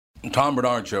Tom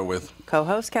Bernard Show with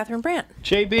co-host Catherine Brandt,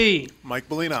 JB, Mike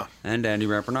Molina, and Andy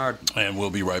Rampernard. And we'll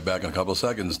be right back in a couple of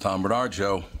seconds. Tom Bernard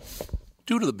Show.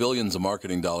 Due to the billions of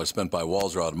marketing dollars spent by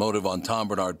Walser Automotive on Tom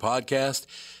Bernard Podcast,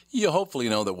 you hopefully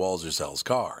know that Walser sells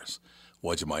cars.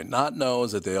 What you might not know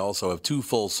is that they also have 2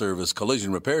 full-service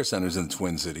collision repair centers in the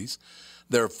Twin Cities.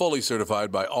 They're fully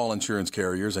certified by all insurance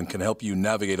carriers and can help you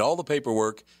navigate all the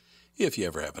paperwork if you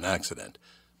ever have an accident.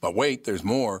 But wait, there's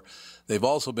more. They've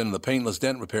also been in the paintless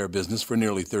dent repair business for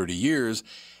nearly 30 years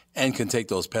and can take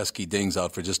those pesky dings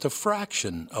out for just a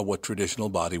fraction of what traditional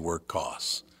bodywork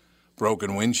costs.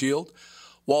 Broken windshield?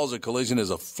 Walser Collision is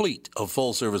a fleet of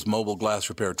full-service mobile glass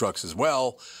repair trucks as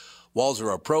well. Walser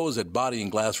are pros at body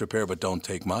and glass repair, but don't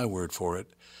take my word for it.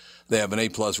 They have an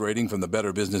A-plus rating from the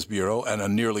Better Business Bureau and a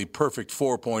nearly perfect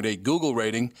 4.8 Google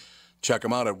rating. Check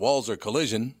them out at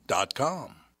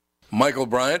walsercollision.com. Michael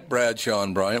Bryant, Bradshaw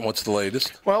and Bryant, what's the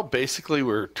latest? Well, basically,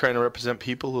 we're trying to represent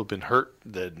people who have been hurt,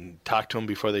 then talk to them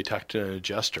before they talk to an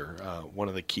adjuster. One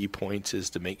of the key points is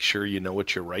to make sure you know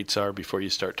what your rights are before you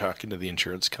start talking to the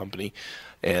insurance company,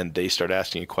 and they start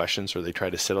asking you questions or they try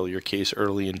to settle your case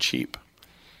early and cheap.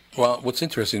 Well, what's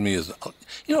interesting to me is,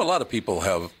 a lot of people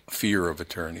have fear of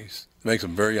attorneys. It makes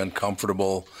them very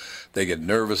uncomfortable. They get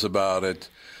nervous about it.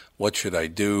 What should I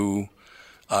do?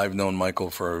 I've known Michael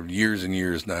for years and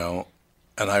years now,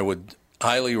 and I would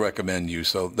highly recommend you.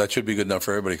 So that should be good enough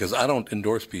for everybody, because I don't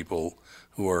endorse people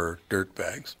who are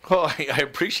dirtbags. Well, I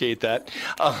appreciate that.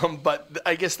 But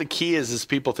I guess the key is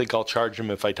people think I'll charge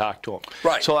them if I talk to them.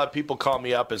 Right. So a lot of people call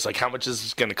me up. It's like, how much is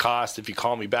this going to cost if you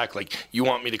call me back? Like, you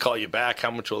want me to call you back?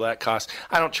 How much will that cost?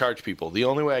 I don't charge people. The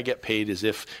only way I get paid is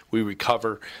if we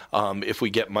recover, if we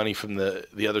get money from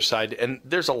the other side. And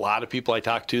there's a lot of people I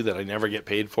talk to that I never get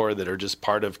paid for that are just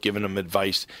part of giving them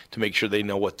advice to make sure they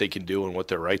know what they can do and what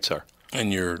their rights are.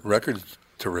 And your record's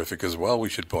terrific as well, we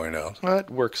should point out. Well, it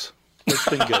works. It's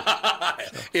been good.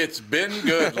 It's been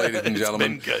good, ladies and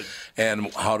gentlemen. It's been good.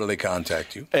 And how do they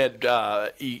contact you? And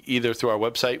either through our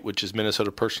website, which is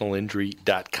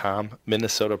minnesotapersonalinjury.com,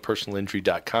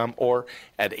 minnesotapersonalinjury.com, or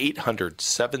at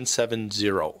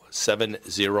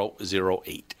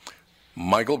 800-770-7008.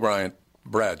 Michael Bryant,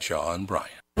 Bradshaw and Bryant.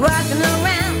 Rocking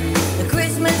around the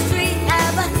Christmas tree,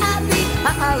 have a happy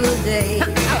holiday.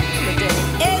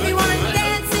 Everyone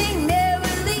dancing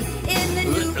merrily in the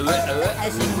new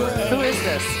fashioned way. Who is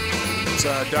this? It's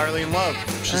Darlene Love.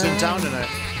 She's in town tonight.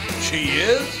 She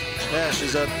is? Yeah,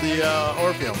 she's at the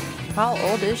Orpheum. How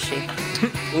old is she?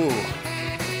 Ooh.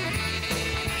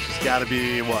 She's got to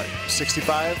be,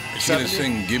 65? Is she going to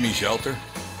sing Gimme Shelter?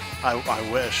 I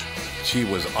wish. She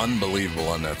was unbelievable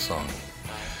on that song.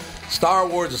 Star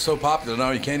Wars is so popular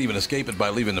now you can't even escape it by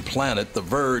leaving the planet. The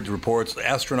Verge reports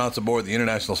astronauts aboard the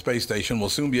International Space Station will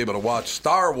soon be able to watch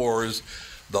Star Wars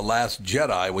The Last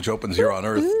Jedi, which opens here on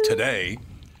Earth today.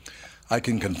 I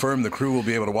can confirm the crew will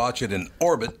be able to watch it in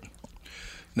orbit.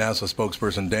 NASA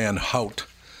spokesperson Dan Hout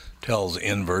tells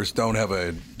Inverse. Don't have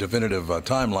a definitive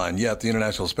timeline yet. The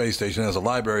International Space Station has a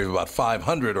library of about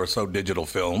 500 or so digital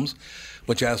films,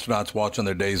 which astronauts watch on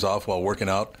their days off while working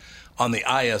out on the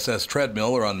ISS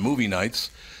treadmill or on movie nights.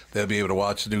 They'll be able to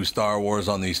watch the new Star Wars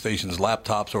on the station's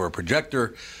laptops or a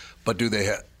projector. But do they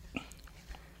have...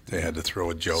 They had to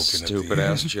throw a joke in it.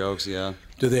 Stupid-ass jokes, yeah.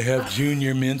 Do they have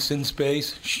junior mints in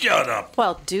space? Shut up.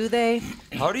 Well, do they?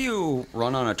 How do you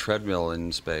run on a treadmill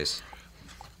in space?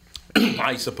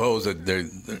 I suppose that they're...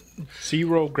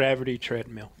 Zero gravity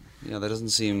treadmill. Yeah, that doesn't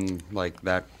seem like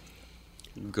that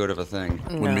good of a thing.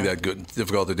 Wouldn't be that good,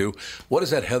 difficult to do. What is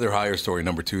that Heather Heyer story,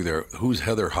 number 2 there? Who's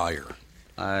Heather Heyer?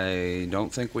 I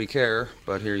don't think we care,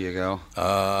 but here you go.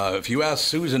 If you ask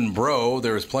Susan Bro,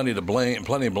 there is plenty of blame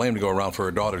to go around for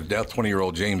her daughter's death.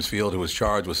 20-year-old James Field, who was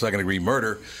charged with second-degree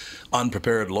murder,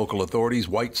 unprepared local authorities,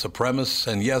 white supremacists,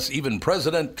 and yes, even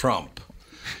President Trump.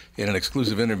 In an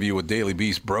exclusive interview with Daily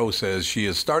Beast, Bro says she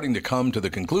is starting to come to the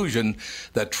conclusion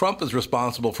that Trump is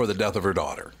responsible for the death of her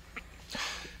daughter.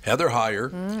 Heather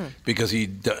Heyer, because he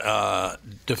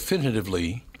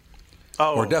definitely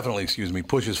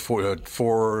pushes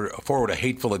forward a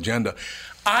hateful agenda.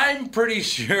 I'm pretty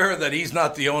sure that he's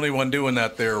not the only one doing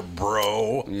that there,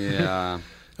 Bro. Yeah.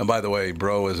 And by the way,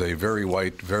 Bro is a very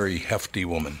white, very hefty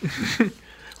woman. She's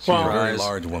a very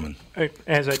large woman.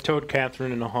 As I told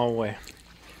Catherine in the hallway,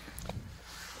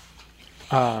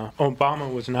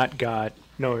 Obama was not God,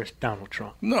 nor is Donald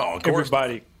Trump. No, of course.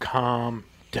 Everybody calm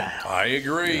down. I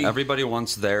agree. Everybody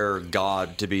wants their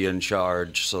God to be in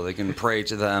charge so they can pray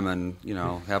to them and,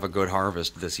 have a good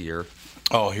harvest this year.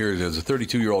 Oh, here it is. A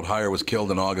 32-year-old Heyer was killed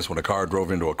in August when a car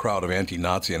drove into a crowd of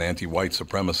anti-Nazi and anti-white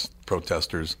supremacist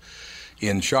protesters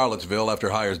In Charlottesville,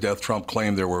 after Heyer's death, Trump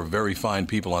claimed there were very fine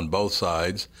people on both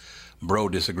sides. Bro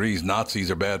disagrees. Nazis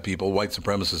are bad people, white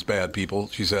supremacists bad people,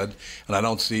 she said. And I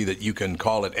don't see that you can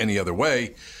call it any other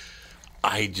way.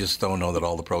 I just don't know that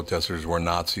all the protesters were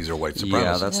Nazis or white supremacists.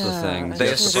 Yeah, that's the thing. it's They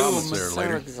just assume so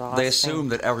exhausting. they assume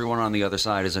that everyone on the other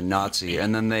side is a Nazi,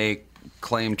 and then they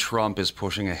claim Trump is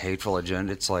pushing a hateful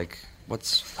agenda. It's like,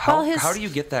 how do you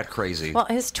get that crazy? Well,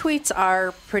 his tweets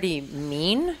are pretty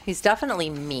mean. He's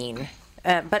definitely mean.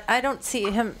 But I don't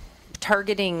see him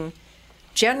targeting,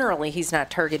 generally, he's not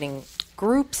targeting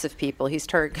groups of people. He's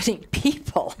targeting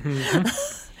people.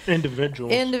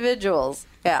 Individuals,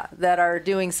 yeah, that are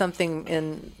doing something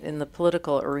in the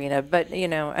political arena. But,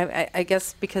 I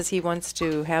guess because he wants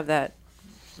to have that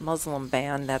Muslim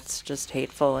ban, that's just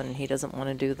hateful, and he doesn't want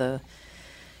to do the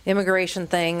immigration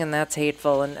thing, and that's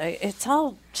hateful, and it's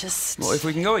all just... Well, if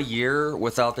we can go a year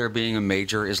without there being a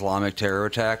major Islamic terror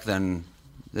attack, then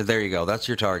there you go. That's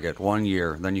your target. 1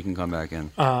 year. Then you can come back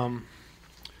in.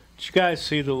 Did you guys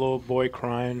see the little boy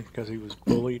crying because he was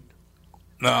bullied?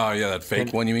 Oh, yeah, that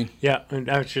fake one, you mean? Yeah, and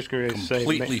I was just going to say...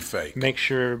 Completely fake. Make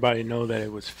sure everybody know that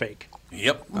it was fake.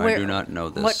 Yep. I do not know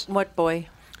this. What boy?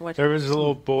 What? There was a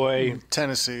little boy...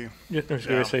 Tennessee. I was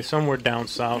going to say somewhere down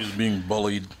south. He was being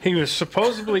bullied. He was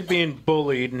supposedly being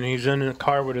bullied, and he's in a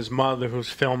car with his mother who's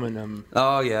filming him.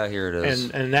 Oh, yeah, here it is.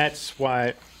 And that's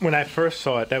why, when I first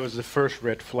saw it, that was the first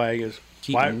red flag is...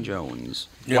 Keaton Jones.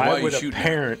 Yeah, why would you a shooting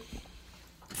parent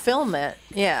Film it,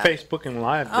 yeah. Facebooking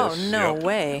Live this? Oh, no Yep.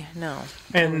 way, no.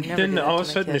 And I would never then do that all to of a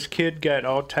my sudden, kid. this kid got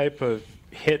all type of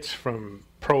hits from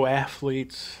pro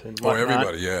athletes and Oh, whatnot.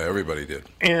 everybody, yeah, everybody did.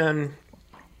 And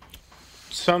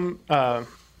some, I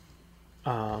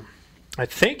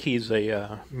think he's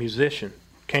a musician,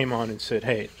 came on and said,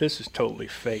 "Hey, this is totally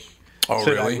fake." Oh,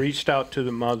 said, really? I reached out to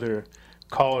the mother,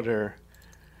 called her,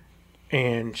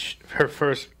 and her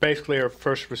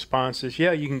first response is,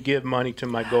 "Yeah, you can give money to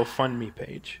my GoFundMe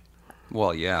page."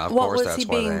 Well, yeah, of What course was that's he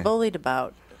why being they... bullied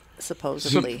about,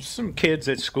 supposedly? Some kids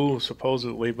at school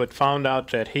supposedly, but found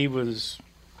out that he was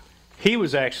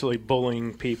actually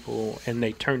bullying people, and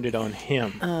they turned it on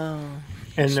him. Oh.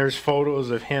 And there's photos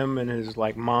of him and his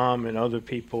mom and other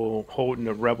people holding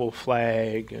a rebel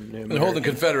flag and And holding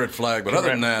Confederate flag, but other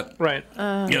than that, right.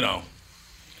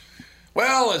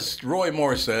 Well, as Roy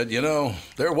Moore said,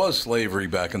 there was slavery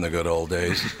back in the good old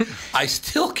days. I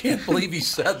still can't believe he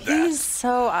said that. He's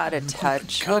so out of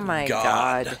touch. Good Oh, my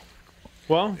God. God.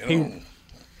 Well,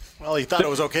 Well, he thought it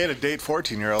was okay to date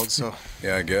 14-year-olds, so...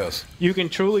 Yeah, I guess. you can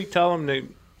truly tell him to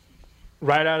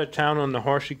ride out of town on the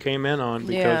horse he came in on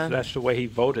because Yeah. that's the way he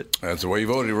voted. That's the way he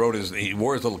voted. He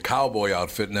wore his little cowboy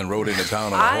outfit and then rode into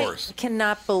town on a I horse.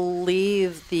 cannot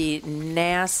believe the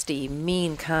nasty,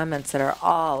 mean comments that are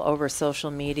all over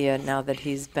social media now that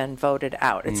he's been voted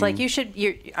out. It's like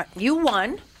you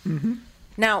won. Mm-hmm.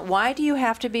 Now, why do you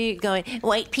have to be going,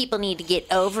 white people need to get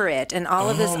over it and all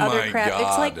of this Oh, other my crap?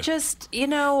 It's like God. just,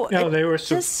 No, they were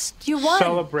you won.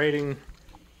 celebrating.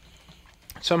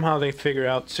 Somehow they figure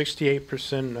out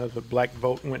 68% of the black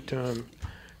vote went to him,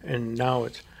 and now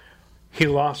he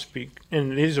lost.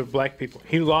 And these are black people.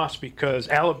 He lost because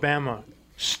Alabama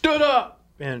stood up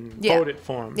and voted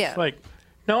for him. Yeah. It's like,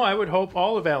 no, I would hope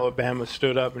all of Alabama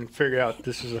stood up and figured out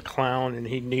this is a clown and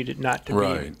he needed not to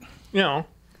Right. be.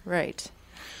 Right.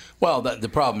 Well, the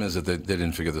problem is that they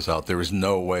didn't figure this out. There is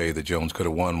no way that Jones could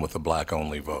have won with a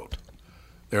black-only vote.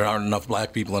 There aren't enough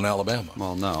black people in Alabama.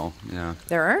 Well, no, yeah.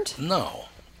 There aren't? No,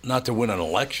 not to win an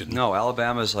election. No,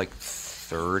 Alabama's like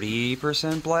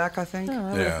 30% black, I think. Oh, I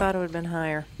would have Yeah. thought it would have been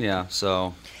higher. Yeah,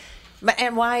 so...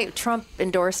 And why Trump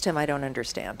endorsed him, I don't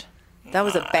understand. That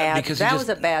was a bad. because he That just-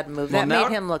 was a bad move. Well, that now-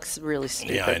 made him look really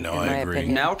stupid. Yeah, I know, In I my agree.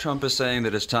 opinion. Now Trump is saying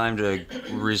that it's time to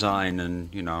resign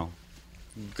and,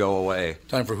 go away.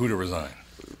 Time for who to resign?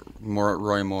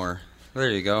 Roy Moore. There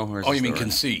you go. Where's Oh, the you mean story?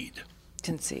 concede?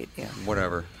 Concede. Yeah.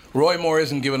 Whatever. Roy Moore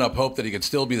isn't giving up hope that he could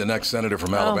still be the next senator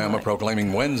from Alabama, my.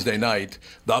 proclaiming Wednesday night,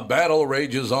 the battle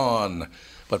rages on.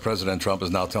 But President Trump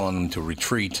is now telling him to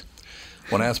retreat.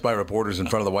 When asked by reporters in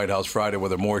front of the White House Friday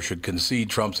whether Moore should concede,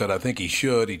 Trump said, "I think he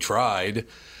should. He tried."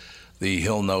 The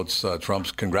Hill notes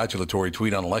Trump's congratulatory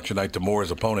tweet on election night to Moore's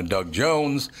opponent, Doug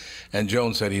Jones. And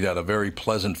Jones said he'd had a very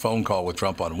pleasant phone call with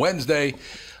Trump on Wednesday,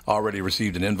 already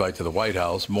received an invite to the White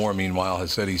House. Moore, meanwhile,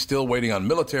 has said he's still waiting on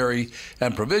military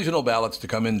and provisional ballots to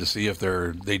come in to see if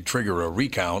they'd trigger a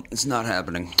recount. It's not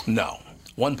happening. No.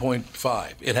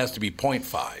 1.5. It has to be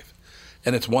 0.5.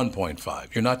 And it's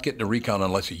 1.5. You're not getting a recount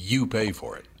unless you pay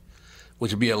for it,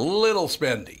 which would be a little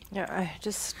spendy. Yeah.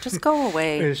 Just go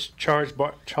away. As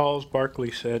Charles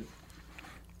Barkley said,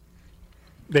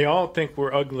 They all think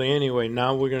we're ugly anyway.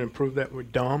 Now we're going to prove that we're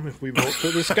dumb if we vote for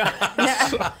this guy.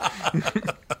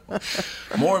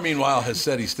 Moore, meanwhile, has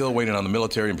said he's still waiting on the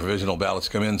military and provisional ballots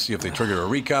to come in, see if they trigger a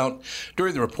recount.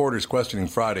 During the reporters' questioning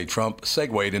Friday, Trump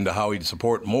segued into how he'd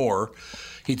support Moore.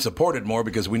 He'd supported Moore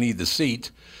because we need the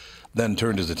seat, then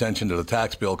turned his attention to the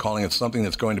tax bill, calling it something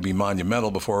that's going to be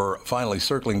monumental before finally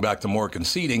circling back to Moore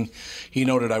conceding. He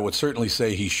noted, I would certainly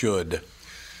say he should.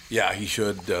 Yeah, he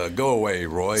should. Go away,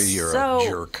 Roy. You're a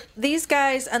jerk. These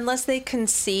guys, unless they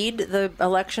concede, the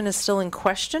election is still in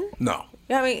question? No.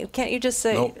 I mean, can't you just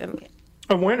say... Nope.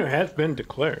 A winner has been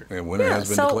declared. A winner has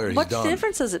been declared. He's what done.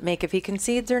 difference does it make if he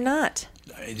concedes or not?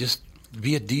 Just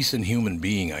be a decent human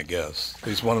being, I guess.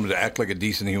 They just want him to act like a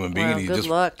decent human being, Well, and good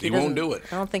luck. He won't do it.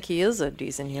 I don't think he is a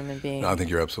decent human being. No, I think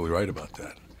you're absolutely right about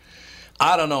that.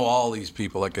 I don't know all these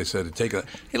people, like I said, hey,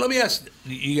 let me ask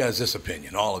you guys this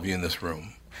opinion, all of you in this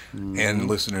room, and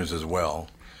listeners as well.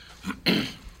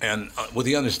 And with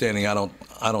the understanding, I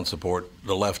don't support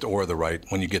the left or the right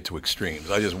when you get to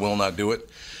extremes. I just will not do it.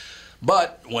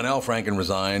 But when Al Franken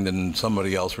resigned and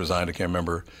somebody else resigned, I can't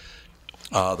remember,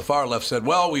 the far left said,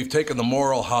 well, we've taken the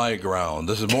moral high ground.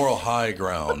 This is moral high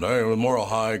ground. Moral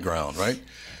high ground, right?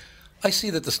 I see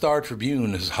that the Star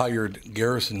Tribune has hired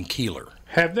Garrison Keillor.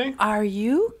 Have they? Are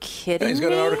you kidding me? He's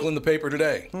got an article in the paper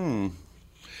today.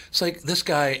 It's like this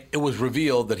guy, it was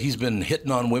revealed that he's been hitting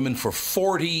on women for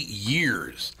 40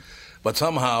 years. But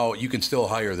somehow you can still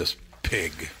hire this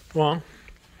pig. Well,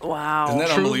 wow. Isn't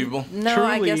that unbelievable? No,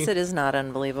 I guess it is not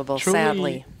unbelievable, truly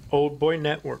sadly. Old boy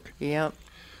network. Yep.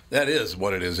 That is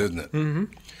what it is, isn't it? Mm-hmm.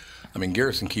 I mean,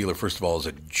 Garrison Keillor, first of all, is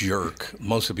a jerk.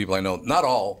 Most of the people I know, not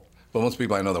all, but most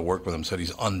people I know that work with him said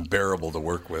he's unbearable to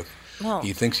work with. Well,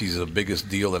 He thinks he's the biggest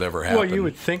deal that ever happened. Well, you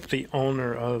would think the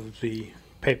owner of the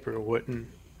paper wouldn't.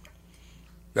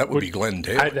 That would be Glenn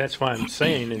Taylor. That's why I'm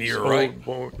saying it's You're old right.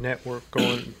 boy network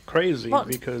going crazy Well,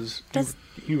 because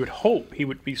you would hope he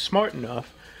would be smart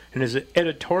enough, and his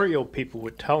editorial people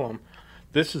would tell him,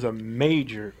 this is a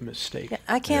major mistake.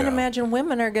 I can't Yeah. imagine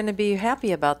women are going to be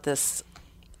happy about this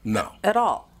No. at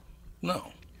all.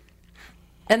 No.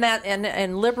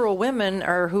 And liberal women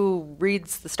are who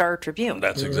reads the Star Tribune.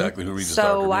 That's exactly who reads the Star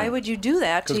So Tribune. why would you do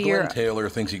that to Because your... Glenn Taylor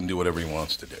thinks he can do whatever he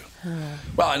wants to do.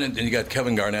 Well, and you got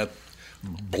Kevin Garnett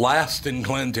blasting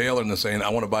Glenn Taylor and saying, I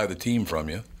want to buy the team from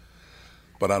you.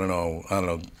 But I don't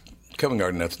know. Kevin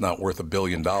Garnett's not worth $1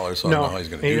 billion, so I don't know how he's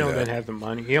going to do that. He doesn't have the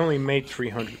money. He only made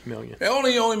 $300 million. He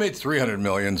only made $300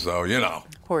 million, so,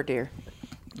 Poor dear.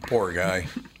 poor guy.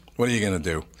 What are you going to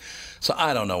do? So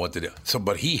I don't know what to do.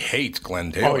 But he hates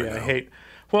Glenn Taylor. Oh, yeah, now. I hate.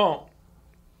 Well,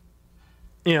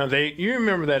 you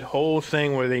remember that whole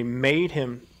thing where they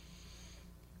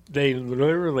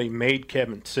literally made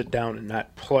Kevin sit down and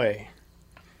not play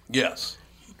Yes.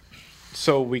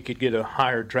 so we could get a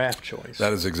higher draft choice.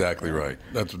 That is exactly right.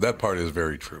 That part is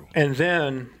very true. And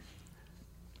then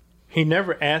he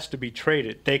never asked to be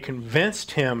traded. They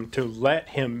convinced him to let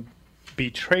him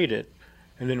be traded.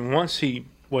 And then once he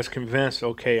was convinced,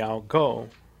 okay, I'll go,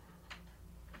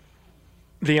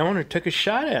 the owner took a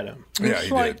shot at him. Yeah, It's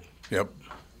he like, did. Yep.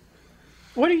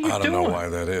 What are you doing? I don't know why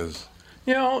that is.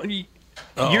 You're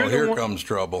Here the comes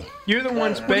trouble. You're the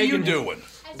ones What are you begging doing?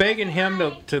 him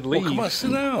to leave. Well, come on,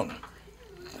 sit down.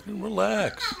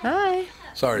 Relax. Hi.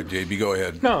 Sorry, JB, go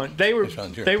ahead. No, they were Hey,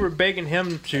 Sean, sure. they were begging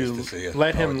him to Nice to see you.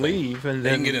 let Oh, him thank leave, and You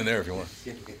then can get in there if you want.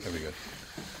 That'd be good.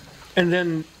 and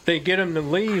then they get him to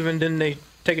leave, and then they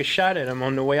take a shot at him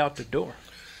on the way out the door.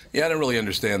 Yeah, I don't really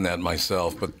understand that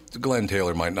myself, but Glenn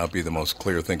Taylor might not be the most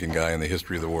clear-thinking guy in the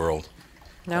history of the world.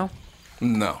 No?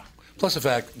 No. Plus the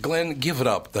fact, Glenn, give it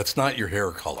up. That's not your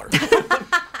hair color.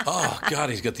 Oh, God,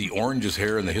 he's got the orangest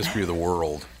hair in the history of the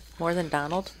world. More than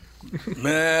Donald?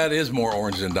 That is more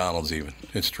orange than Donald's even.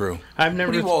 It's true. I've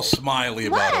never. What are you all smiley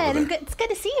about What? over there? It's good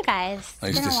to see you guys.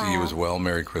 Nice Been to a see you while. as well.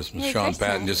 Merry Christmas. Merry Sean Christmas.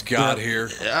 Patton just got here.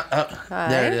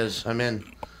 There it is. I'm in.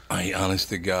 Honest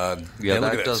to God. Yeah,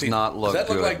 look that at does not look Does that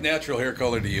look good. like natural hair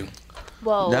color to you?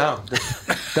 Whoa. No,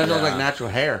 doesn't look like natural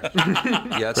hair.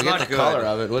 Yeah, it's Forget not the good. color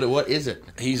of it. What is it?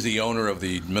 He's the owner of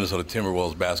the Minnesota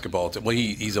Timberwolves basketball team. Well,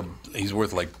 he's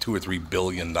worth like $2 or $3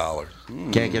 billion.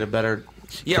 Can't get a better.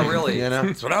 Yeah, really. You know,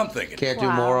 That's what I'm thinking. can't do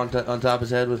Wow. more on top of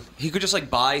his head with. He could just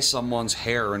buy someone's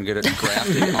hair and get it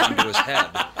grafted onto his head.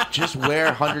 Just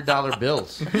wear $100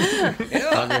 bills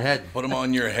Yeah. on your head. Put them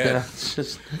on your You head. know, it's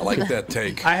just I like that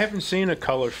take. I haven't seen a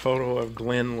color photo of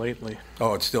Glenn lately.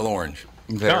 Oh, it's still orange.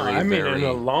 Very, no, I mean very. in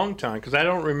a long time because I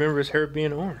don't remember his hair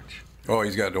being orange. Oh,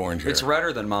 he's got orange hair. It's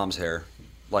redder than Mom's hair,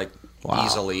 Wow.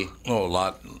 easily. Oh, a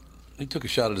lot. He took a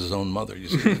shot at his own mother. You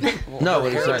see? No,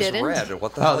 what Hair is that? is didn't? red.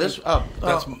 What the Oh, hell? this.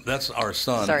 That's our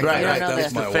son. Sorry, Right, you right. don't know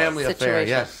That's the my the family wife. affair. situation.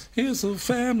 Yes. It's a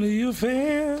family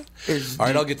affair. All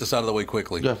right, I'll get this out of the way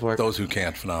quickly. Go for it. Those who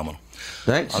can't, phenomenal.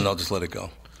 Thanks. And I'll just let it go.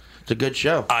 It's a good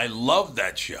show. I love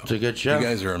that show. It's a good show. You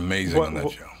guys are amazing on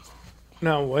that show.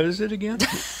 Now, what is it again?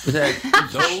 Those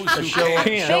who show on,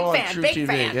 can't. show on Big fan, True big TV.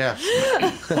 fan. Yeah.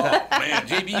 Oh, man,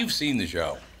 JB, you've seen the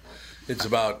show. It's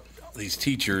about these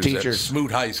teachers at Smoot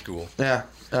High School. Yeah.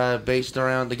 Based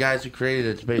around the guys who created it.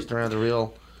 It's based around the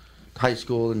real high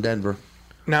school in Denver.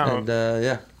 Now, And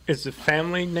yeah. is the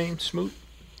family named Smoot?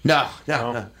 No.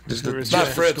 No. Just It's Not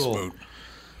just Fred school. Smoot.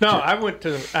 No, I went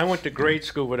to grade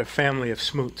school with a family of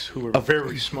Smoots who were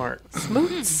very smart.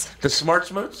 Smoots. The Smart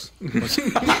Smoots? He went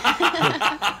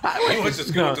to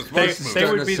school No, with the they, Smart Smoot. they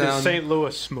would be to the sound- St.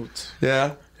 Louis Smoots.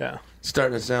 Yeah. Yeah.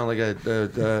 Starting to sound like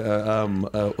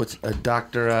what's a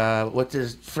doctor? What's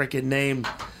his freaking name?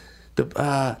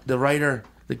 The writer,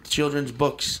 the children's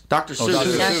books, Dr. Seuss.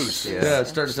 Dr. Yes. Seuss. Yeah,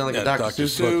 it's starting to sound like a Dr. Dr.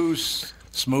 Seuss book. Seuss.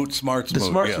 Smoot, Smart Smoot. The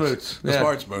Smart yes. Smoots, The yeah.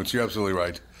 Smart Smoots. You're absolutely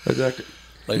right. A doctor.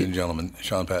 Ladies and gentlemen,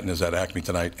 Sean Patton is at Acme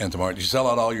tonight and tomorrow. Did you sell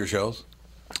out all your shows?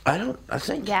 I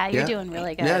think. Yeah, you're doing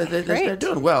really good. Yeah, they're Great.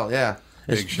 doing well. Yeah.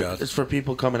 Big shots. It's for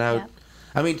people coming out. Yeah.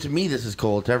 I mean, to me, this is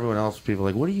cool. To everyone else, people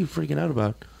are like, what are you freaking out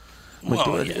about? I'm like,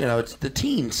 Well, "Dude, yeah. You know, it's the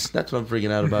teens. That's what I'm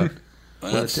freaking out about.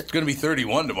 It's going to be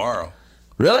 31 tomorrow.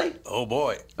 Really? Oh,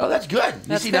 boy. Oh, that's good. You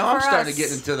That's see, good now I'm for starting us. to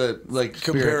get into the spirit.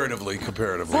 Comparatively. Oh,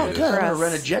 it good. is. I'm going to us.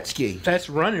 rent a jet ski. That's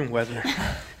running weather.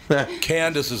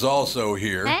 Candace is also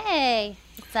here. Hey,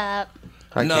 what's up?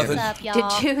 I Nothing. What's up,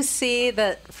 y'all? Did you see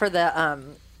that for the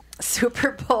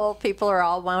Super Bowl, people are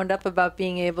all wound up about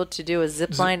being able to do a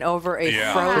zip line over a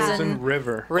Yeah. frozen Frozen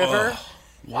river. river?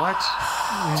 What?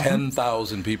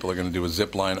 10,000 people are going to do a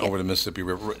zip line over the Mississippi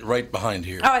River right behind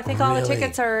here. Oh, I think all the Really?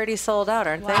 tickets are already sold out,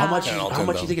 aren't they? How much? Yeah, I'll How take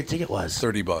much that. do you think a ticket was?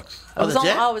 $30. It was, that's only,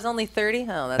 it? oh, it was only 30?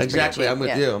 Oh, that's Exactly, pretty I'm cheap. with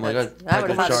Yeah, you. I'm like, that's- I I would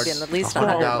have could thought it'd charge been at least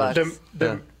 $100. $100.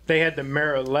 The, they had the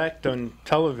mayor-elect on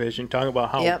television talking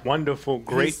about how Yep. wonderful,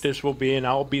 great He's- this will be, and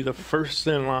I'll be the first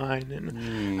in line.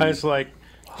 And I was like,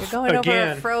 You're going over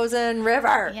Again. a frozen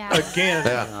river. Yeah. again,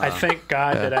 Yeah. I thank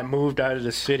God that I moved out of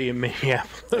the city of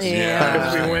Minneapolis. Yeah.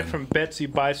 Because we went from Betsy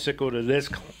Bicycle to this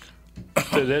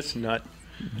nut.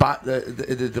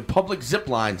 The public zip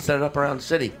line set it up around the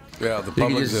city. Yeah, the You can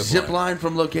public just zip zip line. line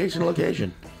from location to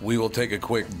location. We will take a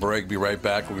quick break. Be right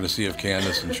back. We're going to see if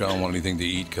Candace and Sean want anything to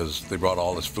eat because they brought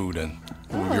all this food in.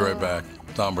 We'll be right back.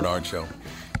 Tom Bernard Show.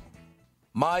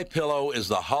 My Pillow is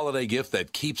the holiday gift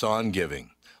that keeps on giving.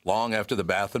 Long after the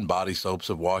bath and body soaps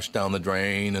have washed down the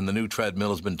drain and the new treadmill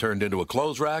has been turned into a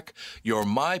clothes rack, your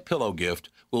My Pillow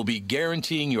gift will be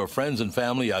guaranteeing your friends and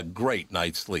family a great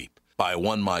night's sleep. Buy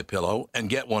one My Pillow and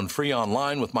get one free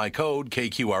online with my code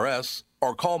KQRS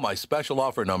or call my special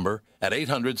offer number at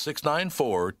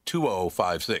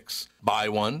 800-694-2056. Buy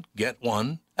one, get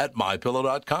one at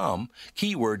mypillow.com,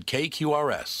 keyword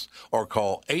KQRS, or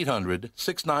call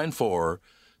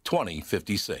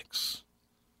 800-694-2056.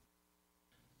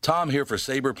 Tom here for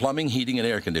Sabre Plumbing, Heating, and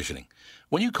Air Conditioning.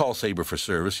 When you call Sabre for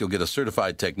service, you'll get a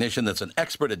certified technician that's an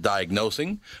expert at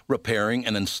diagnosing, repairing,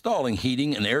 and installing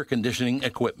heating and air conditioning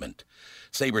equipment.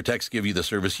 Sabre Techs give you the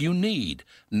service you need,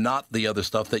 not the other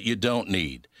stuff that you don't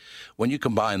need. When you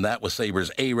combine that with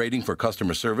Sabre's A rating for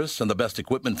customer service and the best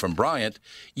equipment from Bryant,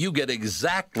 you get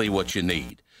exactly what you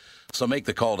need. So make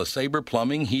the call to Sabre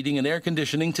Plumbing, Heating, and Air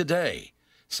Conditioning today.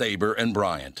 Sabre and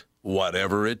Bryant,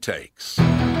 whatever it takes.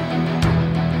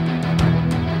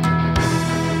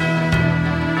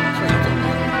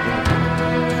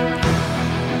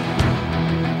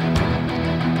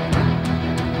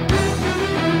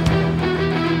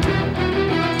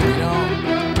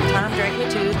 Tom dragged me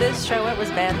to this show. It was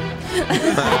bad.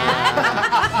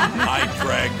 I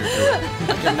dragged her to it.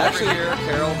 I can never hear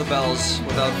Carol the Bells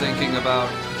without thinking about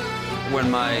when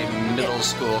my middle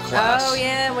school class Oh,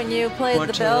 yeah, when you played went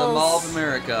the to Bills. the Mall of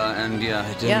America, and yeah,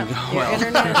 it didn't Yeah, go your well.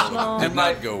 international. Did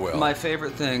not go well. My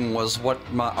favorite thing was what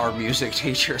our music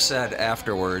teacher said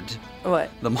afterward. What?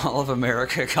 The Mall of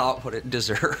America got what it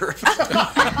deserved. That's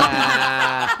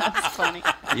funny.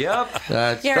 Yep.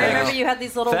 That's Yeah, Thanks. remember you had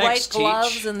these little Thanks, white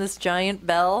gloves Teach. and this giant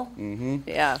bell? Mm-hmm.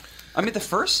 Yeah. I mean, the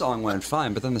first song went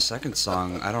fine, but then the second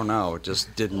song, I don't know, it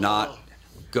just did not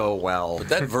go well. But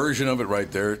that version of it right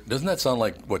there, doesn't that sound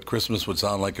like what Christmas would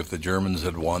sound like if the Germans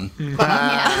had won? Yeah.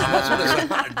 That's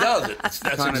what it does. That's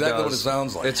Kinda exactly what it does.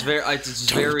 sounds like. It's Very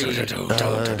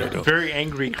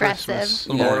angry Aggressive. Christmas.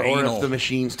 More or anal. if the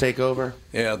machines take over.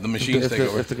 Yeah, the machines If take the,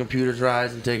 over. if the computers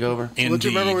rise and take over. Well, do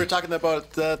you remember we were talking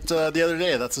about that the other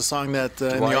day? That's a song that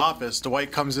in Dwight? The Office,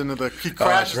 Dwight comes into he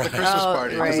crashes right. the Christmas Oh,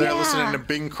 party because right. they're Yeah. listening to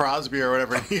Bing Crosby or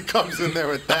whatever, and he comes in there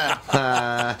with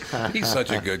that. He's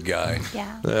such a good guy.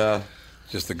 Yeah. Yeah.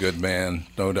 Just a good man,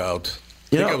 no doubt.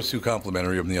 You I think know- I was too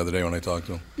complimentary of him the other day when I talked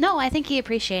to him. No, I think he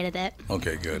appreciated it.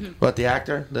 Okay, good. But the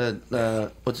actor,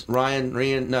 what's Ryan?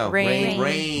 No, Rainn.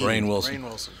 Rainn Wilson. Rainn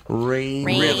Wilson. Rainn.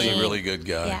 Rainn. Really, really good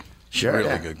guy. Yeah. Sure, Really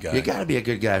yeah. good guy. You got to be a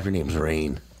good guy if your name's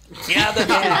Rain. Yeah, that's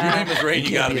true. Your name is Rainn. You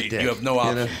can't got to be a be. dick, You have no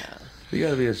option. You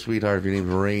got to be a sweetheart if your name's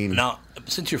Rain. Now,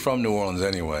 since you're from New Orleans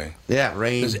anyway, Yeah,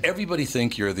 Rain. does everybody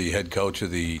think you're the head coach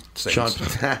of the Saints? Sean.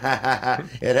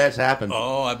 It has happened.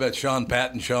 Oh, I bet Sean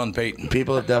Patton, Sean Payton.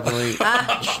 People have definitely. Give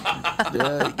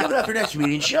it up for next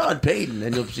meeting, Sean Payton,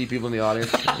 and you'll see people in the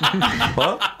audience.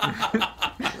 Huh?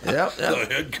 Yep, The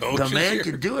yep. head coach. The is man here.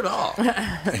 can do it all.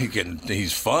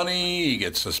 He's funny. He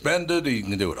gets suspended. He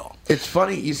can do it all. It's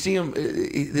funny. You see him.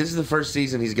 This is the first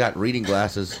season he's got reading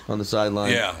glasses on the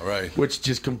sideline. Yeah, right. Which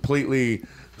just completely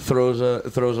throws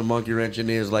a monkey wrench in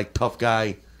his like tough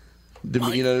guy.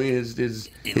 You know what I mean?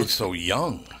 He looks so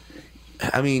young.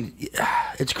 I mean,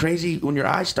 it's crazy when your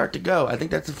eyes start to go. I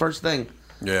think that's the first thing.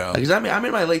 Yeah. Because I'm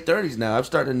in my late 30s now. I'm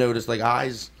starting to notice like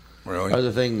eyes. Really?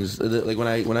 Other things like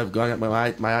when I've gone my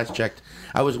eyes checked,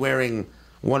 I was wearing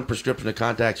one prescription of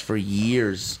contacts for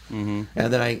years, and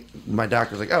then my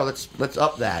doctor was like, "Oh, let's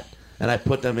up that," and I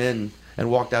put them in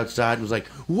and walked outside and was like,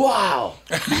 "Wow,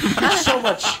 there's so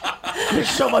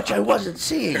much I wasn't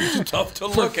seeing." It's tough to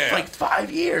for look at. like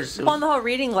 5 years. It Well, was- and the whole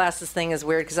reading glasses thing is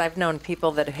weird because I've known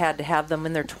people that had to have them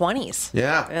in their 20s.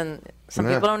 Yeah. And some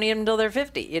Yeah. people don't need them until they're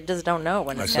 50. You just don't know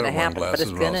when I it's going to started wearing happen, but glasses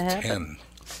it's when I going to was happen. 10.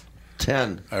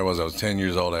 10. I was 10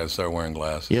 years old. I had to start wearing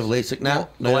glasses. You have LASIK now?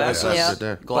 Glasses, Yeah. Right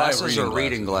there. glasses Well, I or have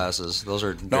reading glasses. Those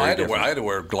are No, very I had different. to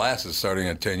wear glasses starting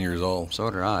at 10 years old. So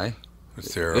did I,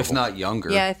 It's terrible. if not younger.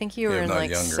 Yeah, I think you were Yeah, in not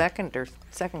like younger. second grade.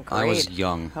 I was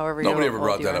young. However, Nobody old ever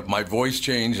brought you that were. up. My voice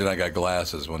changed and I got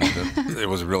glasses when it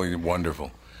was really wonderful.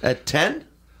 At 10?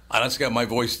 I just got my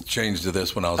voice changed to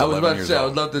this when I was I was 11 about to years say, I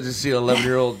old. would love to just see an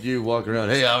 11-year-old you walk around.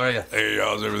 Hey, how are you? Hey,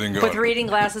 how's everything going? With reading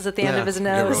glasses at the end of his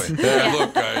Yeah, nose. really. Hey,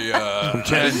 look, I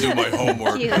didn't do my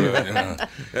homework. Cute.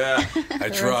 Yeah, I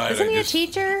tried. Isn't I he a just,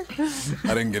 teacher?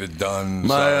 I didn't get it done.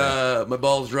 Sorry. My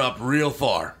balls dropped real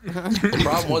far. The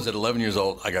problem was at 11 years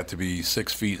old, I got to be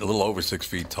 6 feet, a little over 6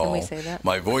 feet tall. we say that?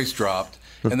 My voice dropped,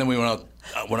 and then we went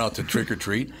out to trick or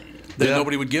treat. Then Yeah.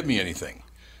 nobody would give me anything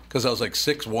because I was like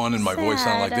 6'1", and my voice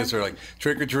sounded like Sad. this. They're like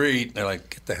trick or treat. And they're like,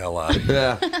 get the hell out of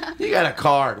here. Yeah. You got a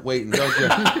card waiting, don't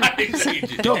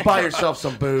you? Go buy yourself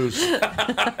some booze.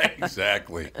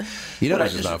 Exactly. You know what?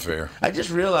 Which is not fair. I just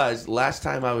realized last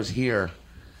time I was here,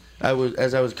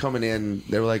 as I was coming in,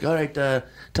 they were like, "All right,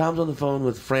 Tom's on the phone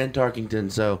with Fran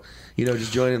Tarkington, so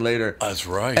just join in later." That's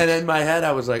right. And in my head,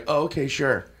 I was like, "Oh, okay,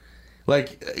 sure,"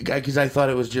 like because I thought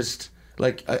it was just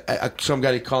like some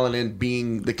guy calling in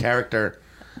being the character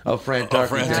of Fran Tarkington.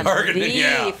 Fran Tarkington, The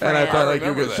yeah. And I Fran. thought like you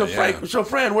were remember good. So that, yeah. So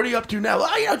Fran, what are you up to now?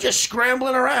 Well, just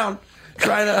scrambling around,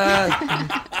 trying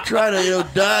to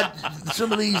dodge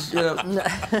some of these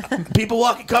people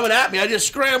coming at me. I just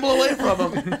scramble away from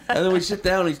them. And then we sit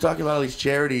down and he's talking about all these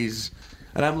charities.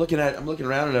 And I'm looking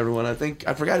around at everyone. I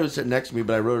forgot who was sitting next to me,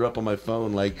 but I wrote it up on my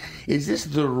phone. Like, is this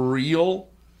the real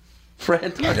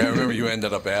Fran Tarkington? I remember you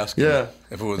ended up asking Yeah.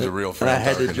 if it was a real And Fran I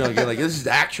had to Tarkington. jump in. Like, this is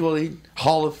actually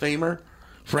Hall of Famer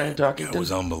Fran Tarkington. It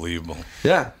was unbelievable.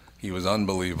 Yeah. He was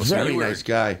unbelievable. So Very you were- nice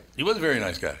guy. He was a very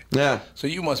nice guy. Yeah. So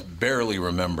you must barely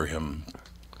remember him.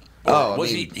 Oh, I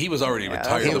was mean, he? He was already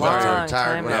retired. he a was long already retired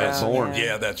time when I was ago, born.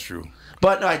 Yeah, that's true.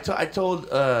 But no, I told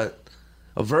a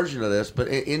version of this. But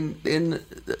in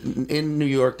New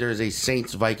York, there is a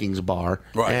Saints Vikings bar,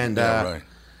 Right. And yeah, right.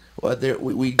 well,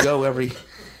 we go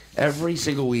every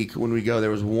single week. When we go, there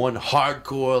was one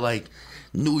hardcore like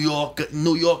New York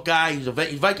guy. He's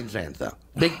Vikings fan though,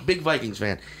 big Vikings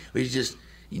fan. He's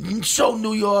so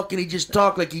New York, and he just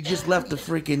talked like he just left the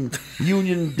freaking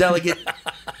union delegate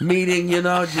meeting,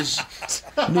 just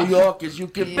New York as you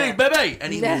can be, baby.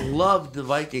 And he loved the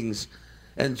Vikings.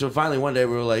 And so finally one day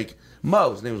we were like,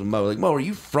 Mo, his name was Mo. Like, Mo, are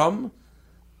you from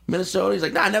Minnesota? He's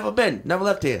like, nah, never been, never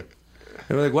left here.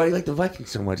 And we're like, why do you like the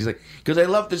Vikings so much? He's like, because I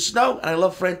love the snow and I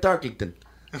love Fran Tarkington.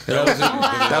 And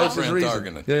that was his Fran reason.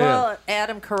 Tarkington. Yeah, Well,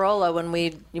 Adam Carolla,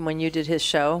 when you did his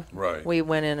show, Right. we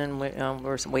went in and we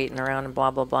were waiting around and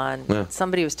blah blah blah, and Yeah.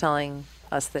 somebody was telling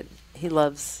us that he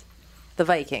loves the the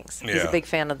Vikings. He's Yeah. a big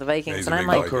fan of the Vikings, He's and a I'm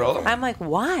big like, Viking fan. I'm like,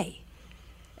 why?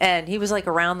 And he was like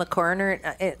around the corner.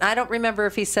 I don't remember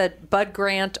if he said Bud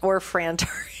Grant or Fran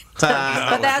Tarkenton,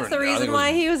 but that's the reason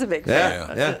why he was a big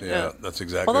fan. Yeah, that's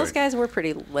exactly Well, those right. guys were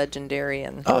pretty legendary,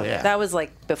 and Oh, yeah. that was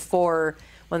like before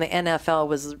when the NFL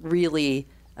was really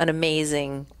an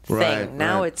amazing thing. Right,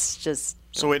 Now right. it's just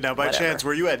So wait, now by Whatever. chance,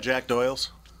 were you at Jack Doyle's?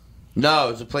 No,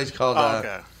 it's a place called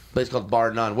Okay.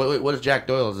 Bar None. What is Jack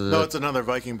Doyle's? Is No, it- it's another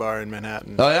Viking bar in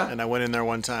Manhattan. Oh, yeah? And I went in there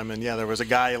one time, and yeah, there was a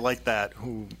guy like that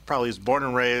who probably was born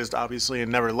and raised, obviously, and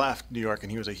never left New York,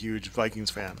 and he was a huge Vikings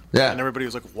fan. Yeah. And everybody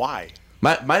was like, "Why?"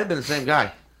 might have been the same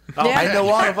guy. Oh, Yeah. I know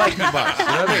all the Viking bars. You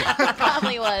know what I mean?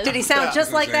 Probably was. Did he sound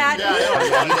just like that?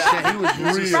 He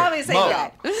was real. Probably the same Mo.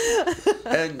 guy.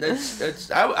 And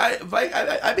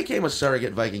I became a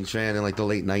surrogate Vikings fan in like the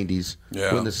late '90s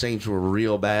Yeah. when the Saints were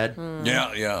real bad.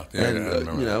 Yeah. And I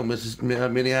remember you know,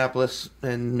 Minneapolis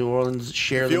and New Orleans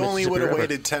share If the you only Mississippi would have River.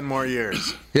 waited 10 more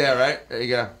years. Yeah, right. There you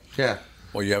go. Yeah.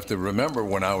 Well, you have to remember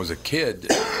when I was a kid,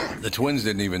 the Twins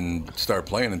didn't even start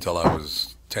playing until I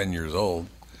was 10 years old.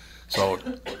 So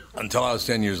until I was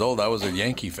 10 years old, I was a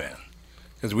Yankee fan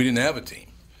because we didn't have a team.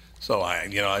 So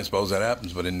I suppose that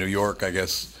happens. But in New York, I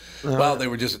guess, well, they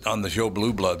were just on the show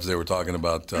Blue Bloods. They were talking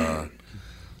about, do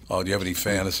you have any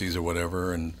fantasies or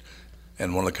whatever? And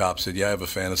one of the cops said, yeah, I have a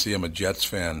fantasy. I'm a Jets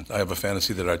fan. I have a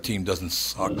fantasy that our team doesn't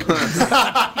suck.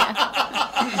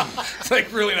 It's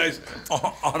like really nice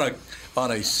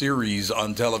on a series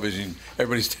on television.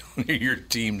 Everybody's telling you your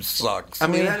team sucks. I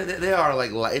mean, they are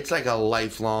like it's like a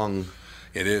lifelong.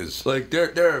 It is. Like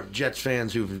there are Jets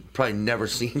fans who've probably never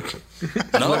seen.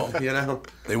 No, You know,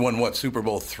 they won what, Super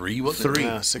Bowl III? Was it? 3.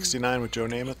 Yeah, 69 with Joe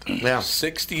Namath. Yeah.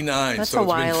 69. That's so a it's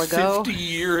while been ago. 50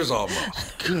 years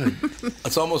almost. Good.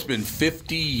 It's almost been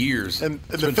 50 years. And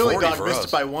It's the been Philly 40 dog for missed us.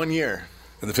 it by 1 year.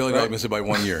 And the Philly dog missed it by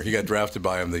 1 year. He got drafted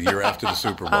by him the year after the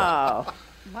Super Bowl. Oh,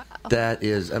 That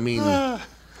is, I mean,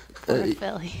 Poor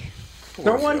Philly.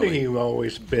 No wonder he was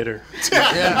always bitter.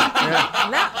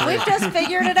 no, we've just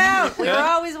figured it out. We were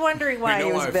always wondering why know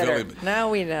he was why bitter. Philly- Now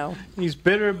we know. He's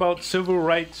bitter about civil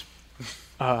rights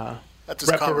That's his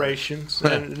cover. reparations,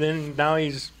 and then now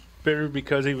he's bitter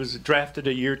because he was drafted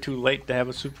a year too late to have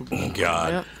a Super Bowl.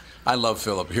 God. Yep. I love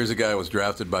Philip. Here's a guy who was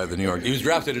drafted by the New York. He was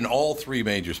drafted in all 3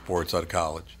 major sports out of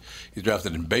college. He's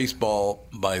drafted in baseball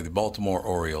by the Baltimore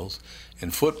Orioles, in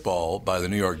football by the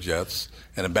New York Jets,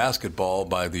 and in basketball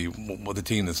by the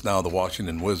team that's now the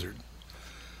Washington Wizards.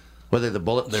 were they the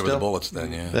Bullets? They were still? the Bullets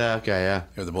then, yeah. Yeah. Okay. Yeah.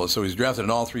 They were the Bullets. So he's drafted in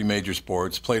all 3 major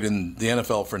sports, played in the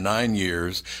NFL for 9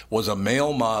 years, was a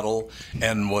male model,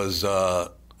 and was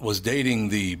dating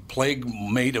the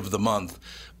Playmate of the Month.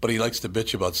 But he likes to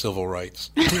bitch about civil rights.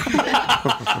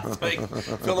 It's like,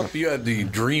 Philip, you had the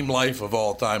dream life of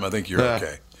all time. I think you're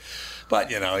okay. But,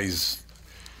 he's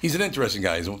an interesting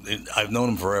guy. I've known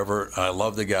him forever. I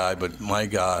love the guy, but my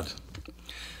God,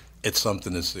 it's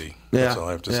something to see. Yeah. That's all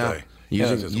I have to say.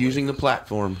 Using the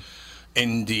platform.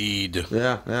 Indeed.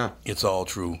 Yeah. It's all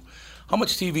true. How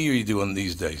much TV are you doing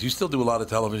these days? You still do a lot of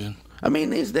television? I mean,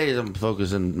 these days I'm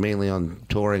focusing mainly on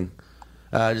touring,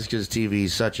 just because TV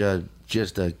is such a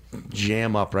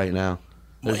jam up right now.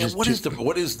 What is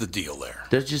the deal there?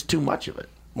 There's just too much of it.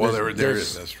 Well, there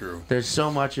is. That's true. There's so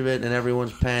much of it, and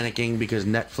everyone's panicking because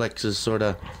Netflix is sort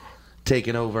of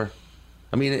taken over.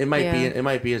 I mean, it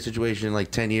might be a situation in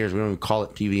like 10 years we don't even call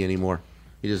it TV anymore.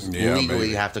 You just legally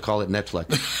maybe. have to call it Netflix.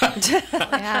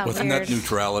 Yeah, With weird. net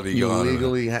neutrality You going on.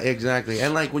 legally exactly.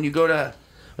 And like when you go to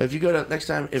next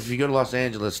time if you go to Los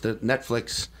Angeles, the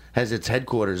Netflix has its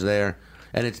headquarters there,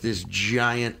 and it's this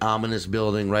giant ominous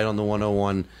building right on the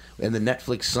 101, and the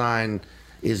Netflix sign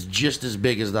is just as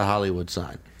big as the Hollywood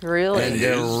sign. Really? And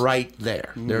they're right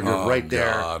there. They're right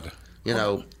there. God.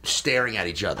 Staring at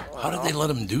each other. How did they let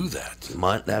him do that?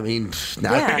 I mean,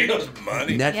 Yeah. He knows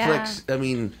money. Netflix. Yeah. I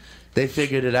mean, they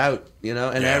figured it out, and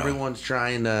Yeah. everyone's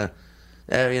trying to,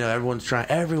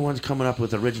 everyone's coming up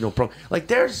with original Like,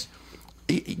 do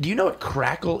you know what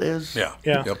Crackle is? Yeah.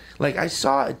 Yeah. Yep. Like, I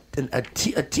saw a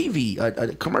TV,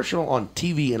 a commercial on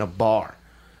TV in a bar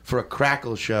for a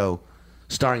Crackle show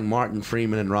starring Martin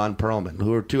Freeman and Ron Perlman,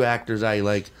 who are 2 actors I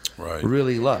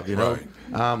really love, Right.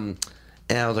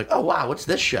 And I was like, oh, wow, what's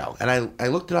this show? And I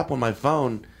looked it up on my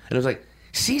phone, and it was like,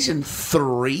 season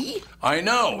 3? I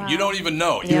know. Wow. You don't even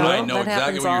know. Yeah, I know that exactly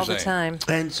happens what you're all saying. the time.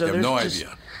 And so You have there's no just,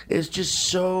 idea. it's just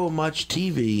so much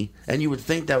TV, and you would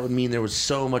think that would mean there was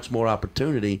so much more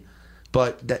opportunity,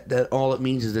 but that all it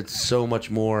means is it's so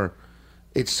much more.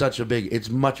 It's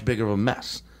much bigger of a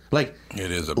mess. Like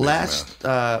It is a big mess.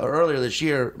 Earlier this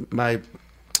year, my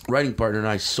writing partner and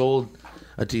I sold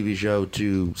a TV show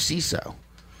to CISO,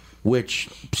 which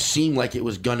seemed like it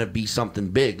was gonna be something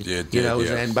big. It you know, it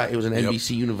did, was, yes. it was an Yep.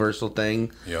 NBC Universal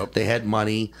thing. Yep. They had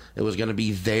money. It was gonna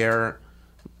be their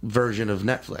version of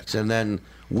Netflix, and then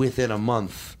within a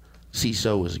month,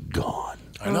 CISO was gone.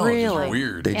 I know, it's Really? just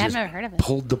weird. They Yeah, I've just never heard of it.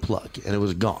 pulled the plug, and it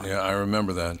was gone. Yeah, I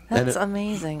remember that. That's it-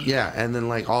 amazing. Yeah, and then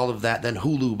like all of that, then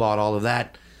Hulu bought all of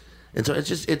that, and so it's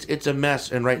just it's a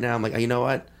mess. And right now I'm like, you know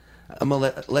what? I'm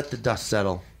gonna let the dust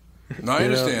settle. No, I You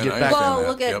know, understand. get I back- understand Well, that.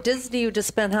 look at Yep. Disney, who just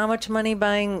spent how much money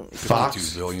buying Fox.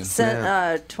 22 billion.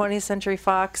 20th Century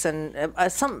Fox and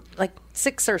some like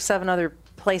 6 or 7 other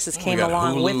places They came got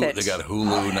along Hulu. with it. They got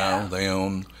Hulu now. They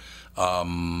own.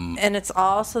 And it's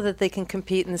also that they can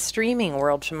compete in the streaming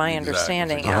world, from my Exactly.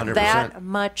 understanding. 100%. That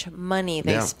much money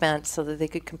they Yeah. spent so that they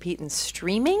could compete in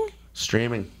streaming?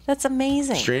 Streaming. That's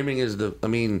amazing. Streaming is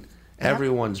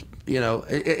everyone's,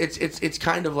 it's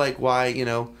kind of like why,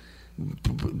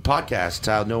 podcasts,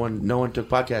 how no one took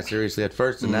podcasts seriously at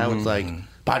first, and now it's like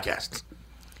podcasts.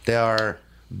 They are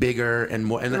bigger and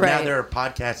more, and now Right. there are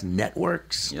podcast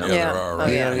networks. Yeah, there are. Oh,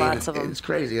 Right? yeah, I mean, lots of them. It's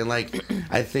crazy. And like,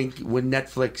 I think when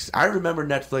I remember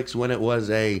Netflix when it was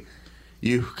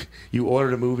you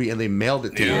ordered a movie and they mailed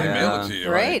it to Yeah, you. they mail it to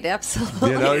you. Right,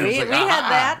 absolutely. You know, you're we just like, we had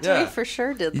that. yeah. We for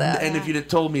sure did that. And if you'd have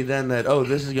told me then that,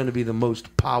 this is going to be the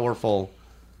most powerful,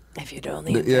 if you'd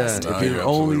only yeah, invested. No, if you'd you're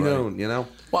only absolutely right. known,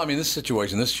 Well, I mean,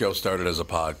 this show started as a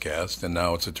podcast, and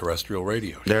now it's a terrestrial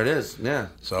radio show. There it is, yeah.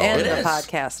 So And it a is.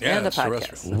 podcast. Yeah, and a it's podcast.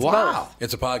 terrestrial. It's Wow. both.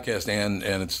 It's a podcast,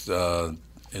 and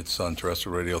it's on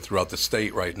terrestrial radio throughout the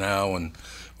state right now, and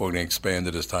we're going to expand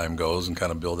it as time goes and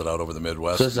kind of build it out over the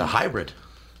Midwest. So it's a hybrid.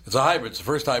 It's a hybrid. It's the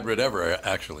first hybrid ever,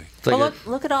 actually. It's like Well,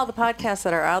 look at all the podcasts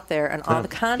that are out there and all the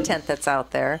content that's out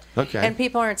there. Okay. And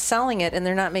people aren't selling it, and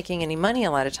they're not making any money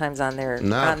a lot of times on their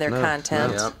No,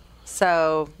 content. no. Yep.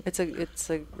 So it's a really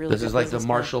this good is like the business model.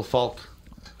 Marshall Falk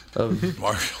of.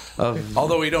 Marshall.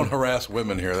 Although we don't harass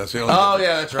women here. That's the only Oh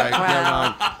yeah, that's right. Never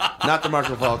mind. Not the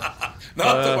Marshall Falk.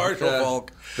 Not the Marshall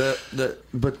Falk.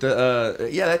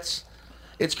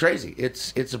 It's crazy.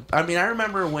 I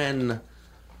remember when.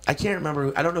 I can't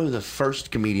remember. I don't know who the first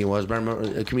comedian was, but I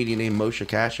remember a comedian named Moshe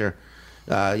Kasher,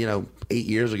 8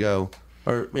 years ago,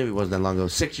 or maybe it wasn't that long ago,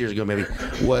 6 years ago maybe,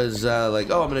 was like,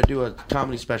 I'm going to do a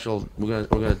comedy special.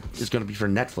 It's going to be for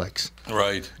Netflix.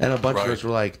 Right. And a bunch right. of us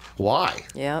were like, why?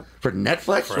 Yep. For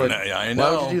Netflix? For I Why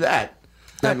know. would you do that?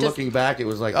 And just- looking back, it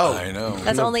was like, oh, I know.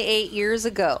 That's only 8 years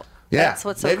ago. yeah. That's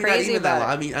what's so maybe crazy not even that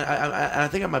about long. it. I mean, I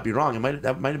think I might be wrong.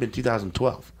 That might have been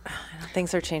 2012.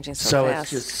 Things are changing so So fast.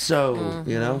 it's just so,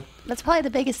 That's probably the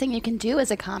biggest thing you can do as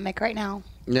a comic right now.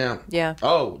 Yeah. Yeah.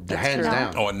 Oh, That's hands true.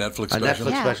 down. Oh, a Netflix A special.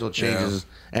 Netflix Yeah. special changes,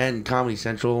 and Comedy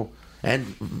Central,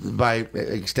 and by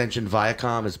extension,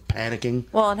 Viacom is panicking.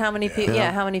 Well, and how many people?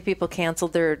 Yeah. How many people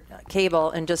canceled their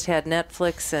cable and just had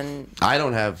Netflix and? I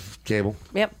don't have cable.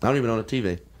 Yep. I don't even own a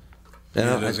TV. You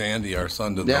know, Neither does Andy. Our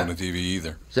son doesn't Yeah. own a TV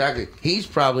either. exactly. He's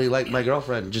probably like my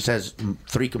girlfriend, just has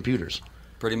 3 computers.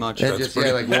 Pretty much. And That's just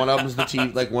pretty- like one of them's the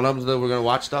TV, like one of them's we're gonna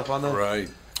watch stuff on the Right.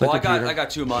 Well, computer. I got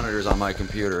 2 monitors on my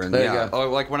computer, and There you yeah, go.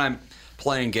 like when I'm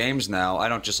playing games now, I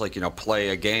don't just play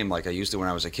a game like I used to when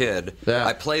I was a kid. Yeah.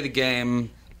 I play the game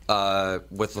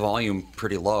with the volume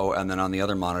pretty low, and then on the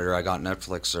other monitor, I got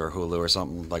Netflix or Hulu or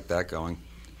something like that going.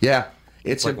 Yeah,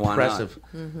 it's like, why not?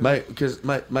 impressive. Because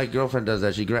my girlfriend does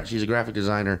that. She's a graphic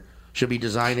designer. She'll be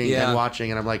designing Yeah. and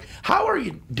watching, and I'm like, how are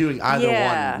you doing either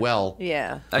Yeah. one well?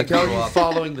 Yeah. Like, how are you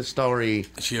following the story?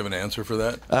 Does she have an answer for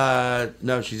that?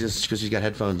 No, she's just because she's got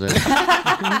headphones in.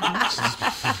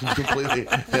 Completely.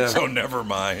 So never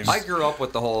mind. I grew up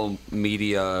with the whole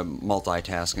media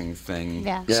multitasking thing.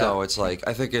 Yeah. Yeah. So it's like,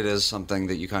 I think it is something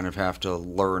that you kind of have to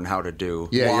learn how to do.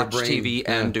 Yeah, your Watch brain- TV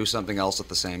and yeah. do something else at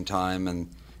the same time, and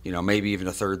maybe even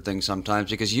a third thing sometimes.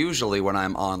 Because usually when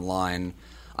I'm online,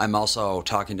 I'm also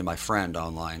talking to my friend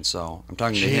online. So I'm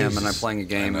talking to him, and I'm playing a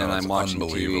game, I know, and I'm it's watching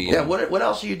unbelievable. TV. Yeah. What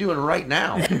else are you doing right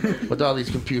now with all these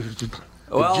computers?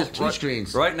 Well, just 2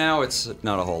 screens. Right now, it's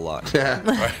not a whole lot. Yeah.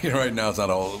 Right now, it's not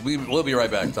all. We'll be right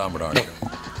back. Tom Bernard Show.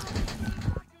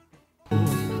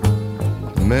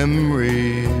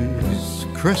 Memories,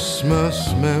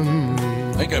 Christmas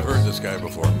memories, I think I've heard this guy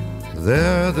before.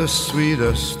 they're the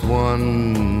sweetest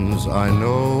ones I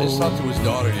know. I just talked to his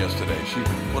daughter yesterday.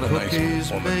 What a Cookies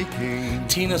nice woman. baking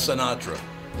Tina Sinatra.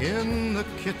 in the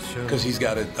kitchen. Because he's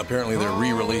got it. Apparently, they're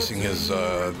re-releasing his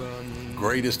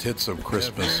greatest hits of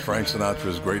Christmas. Frank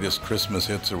Sinatra's greatest Christmas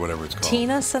hits, or whatever it's called.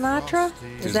 Tina Sinatra?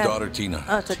 His daughter Tina.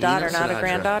 Oh, it's a Tina daughter, not a Sinatra.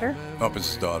 granddaughter. Oh, it's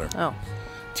his daughter. Oh,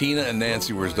 Tina and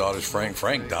Nancy were his daughters.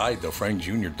 Frank died though. Frank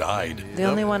Jr. died. the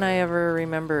only one I ever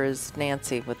remember is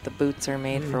Nancy with the boots are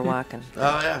made for walking.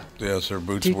 Oh yeah. Yes, her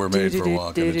boots were made for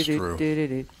walking. It's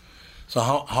true. So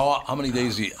how many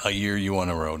days a year you on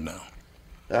the road now?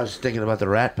 I was thinking about the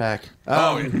Rat Pack.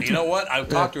 You know what? I've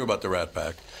talked to her about the Rat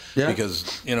Pack. Yeah.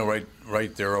 Because,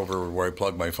 right there over where I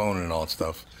plug my phone and all that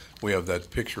stuff, we have that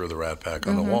picture of the Rat Pack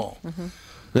on the wall. Mm-hmm.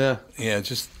 Yeah. Yeah,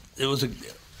 it was a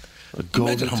golden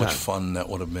imagine how much time. fun that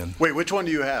would have been. Wait, which one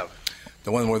do you have?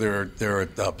 The one where they're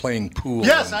playing pool.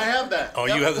 Yes, I have that. Oh,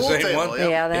 Yep, you have the pool same table, one? yep.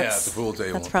 Yeah, It's the pool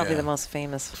table. that's probably yeah. the most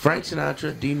famous. Frank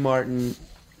Sinatra, Dean Martin,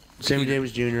 Sammy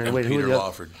Davis Jr. and Wait, who Peter were the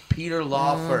Lawford. Peter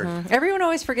Lawford. Everyone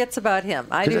always forgets about him.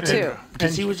 I do too.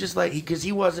 Because he was just like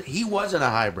he wasn't a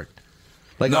hybrid.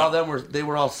 Like No. all of them they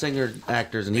were all singer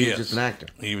actors, and he was just an actor.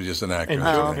 He was just an actor. And,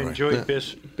 Anyway. Joey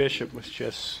Bishop was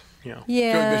just, Joey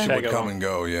Yeah. Bishop would Tag come along. and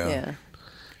go, Yeah.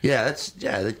 Yeah.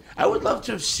 I would love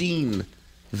to have seen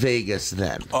Vegas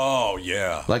then, Oh,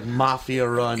 yeah. like mafia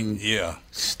run Yeah.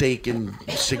 steak and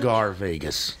cigar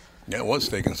Vegas. Yeah, it was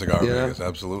steak and cigar Yeah. Vegas,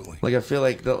 absolutely. Like I feel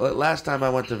like the last time I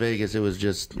went to Vegas, it was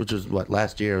just, which was what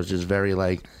last year, it was just very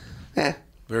like,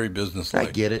 Very business-like.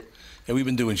 I get it. Yeah, we've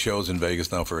been doing shows in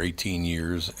Vegas now for 18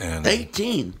 years. And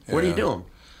 18. What do you Yeah. do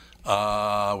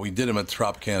 'em? We did them at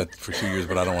Tropicana for 2 years,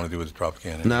 but I don't want to do it at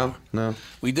Tropicana anymore. No.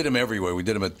 We did them everywhere. We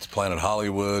did them at Planet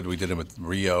Hollywood. We did them at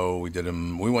Rio. We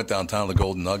went downtown to the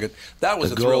Golden Nugget. That was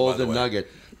The a thrill, by the Golden way.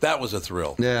 Nugget. That was a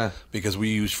thrill. Yeah. Because we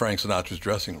used Frank Sinatra's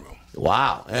dressing room.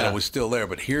 Wow. And it was still there.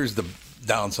 But here's the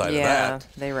downside of Yeah, that.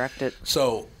 they wrecked it.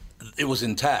 So it was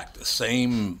intact.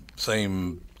 Same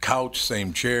couch,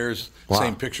 same chairs, Wow.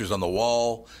 same pictures on the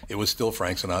wall. It was still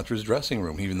Frank Sinatra's dressing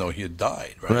room, even though he had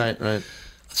died. Right. Right.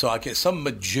 So some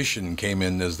magician came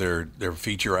in as their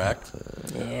feature act.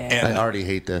 Yeah. I already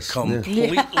hate this.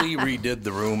 Completely redid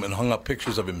the room and hung up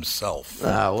pictures of himself.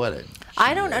 What a...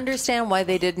 I don't understand why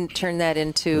they didn't turn that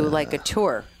into like a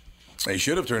tour. They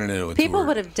should have turned it into a People tour.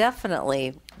 would have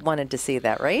definitely wanted to see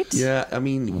that, right? Yeah, I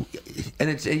mean,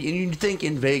 and you think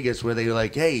in Vegas where they're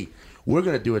like, hey, we're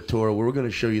going to do a tour where we're going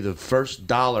to show you the first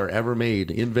dollar ever made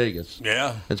in Vegas.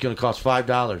 Yeah. It's going to cost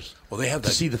 $5. Well, they have to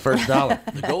that- see the first dollar.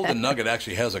 The Golden Nugget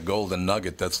actually has a golden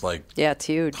nugget that's like, Yeah, it's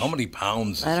huge. how many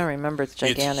pounds? I don't remember. It's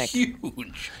gigantic. It's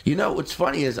huge. You know, what's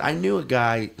funny is I knew a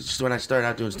guy, just when I started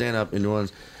out doing stand-up in New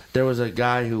Orleans, there was a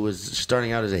guy who was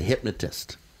starting out as a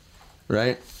hypnotist,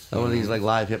 right? One of these like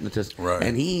live hypnotists. Right.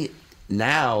 And he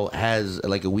now has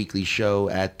like a weekly show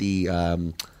at the,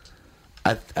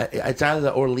 it's either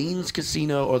the Orleans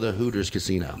Casino or the Hooters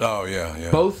Casino. Oh, yeah.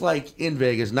 Both like in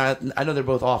Vegas. I know they're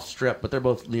both off strip, but they're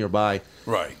both nearby.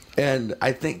 Right. And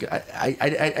I think I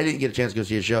didn't get a chance to go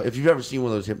see a show. If you've ever seen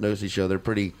one of those hypnosis shows, they're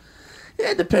pretty,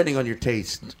 depending on your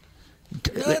taste.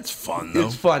 That's fun, though.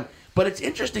 It's fun, but it's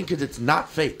interesting because it's not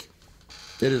fake.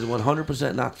 It is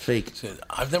 100% not fake.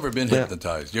 I've never been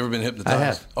hypnotized. You ever been hypnotized? I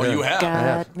have. Oh, Yeah. you have? I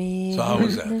have. Got me So how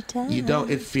was that? hypnotized. You don't.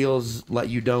 It feels like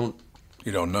you don't.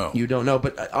 You don't know. You don't know.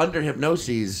 But under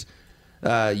hypnosis,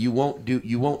 you won't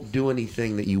do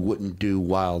anything that you wouldn't do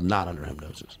while not under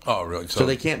hypnosis. Oh, really? So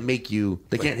they can't make you.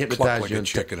 They like can't cluck hypnotize like you. a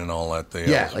chicken and all that.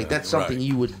 Yeah, like that's something right.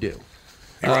 you would do.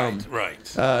 Right.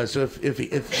 So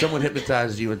if someone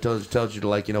hypnotizes you and tells you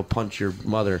to punch your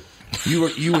mother, you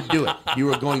would do it. You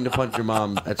were going to punch your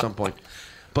mom at some point.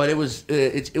 But it was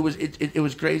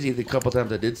crazy the couple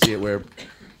times I did see it where,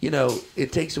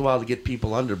 it takes a while to get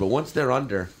people under, but once they're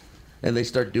under, and they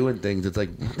start doing things, it's like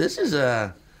this is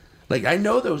like I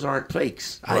know those aren't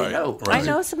fakes. Right, I know. right. I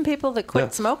know some people that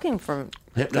quit smoking from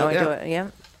going to it.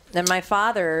 Yeah. And my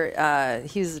father,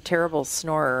 he was a terrible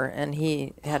snorer, and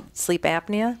he had sleep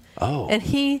apnea. Oh. And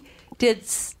he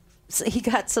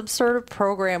got some sort of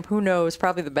program, who knows,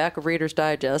 probably the back of Reader's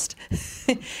Digest.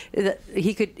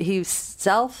 He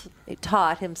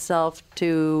self-taught himself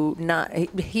to not,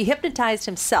 he hypnotized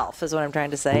himself, is what I'm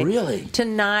trying to say. Really? To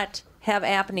not have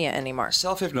apnea anymore.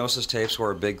 Self-hypnosis tapes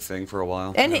were a big thing for a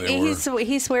while. And Yeah, they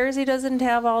he swears he doesn't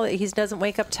have he doesn't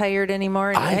wake up tired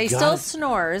anymore. And he still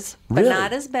snores, but Really?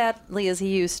 not as badly as he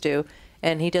used to.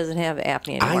 And he doesn't have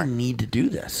apnea anymore. I need to do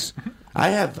this. I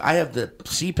have the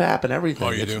CPAP and everything.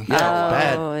 Oh, you do? Yeah, it's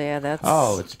bad. Oh, yeah, that's...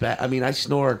 Oh, it's bad. I mean, I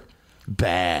snore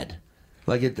bad.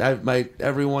 Like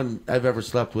everyone I've ever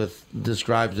slept with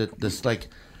describes it. This like,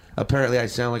 apparently I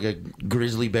sound like a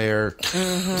grizzly bear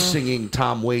singing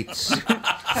Tom Waits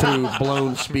through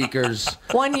blown speakers.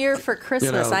 1 year for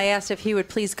Christmas, know. I asked if he would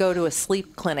please go to a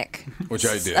sleep clinic. Which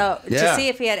I did. To Yeah. see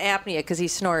if he had apnea, because he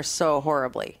snores so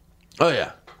horribly. Oh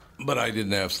yeah. But I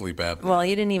didn't have sleep apnea. Well,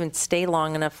 you didn't even stay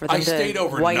long enough for them I stayed to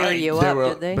overnight. wire you They up, were,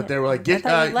 did they? but they were like, I you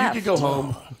thought you could go left.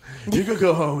 home. You could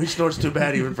go home. He snores too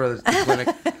bad even for the clinic.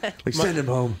 Like, send him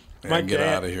home. Man, get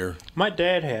out of here. My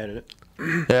dad had it.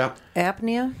 Yeah.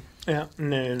 Apnea? Yeah,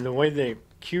 and then the way they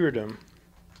cured him,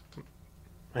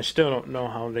 I still don't know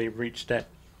how they reached that.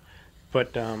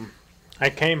 But I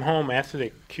came home after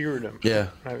they cured him. Yeah.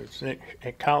 I was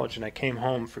at college, and I came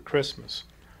home for Christmas.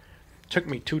 It took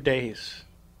me 2 days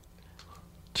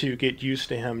to get used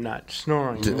to him not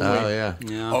snoring. Oh, yeah.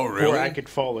 Oh, really? Or I could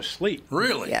fall asleep.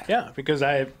 Really? Yeah. Yeah, because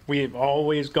we've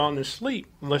always gone to sleep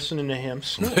listening to him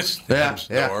snore.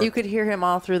 Yeah. You could hear him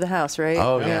all through the house, right?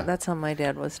 Oh, yeah. That's how my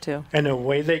dad was too. And the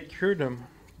way they cured him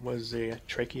was a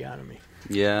tracheotomy.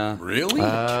 Yeah. Really?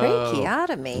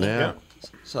 Tracheotomy. Yeah.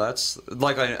 So that's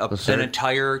like an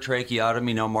entire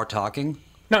tracheotomy, no more talking?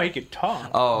 No, he could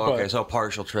talk. Oh, okay. but- So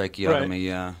partial tracheotomy, Right.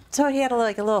 yeah. So he had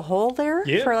like a little hole there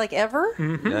Yeah. for like ever?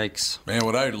 Yikes. Man,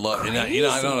 what I'd love, I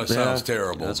know it sounds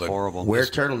terrible, That's but horrible. Wear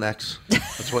turtlenecks.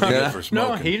 that's what they get for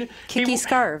No, smoking. Kicky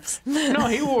scarves. No,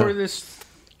 he wore this.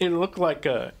 It looked like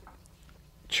a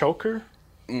choker.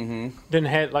 Mm-hmm. Then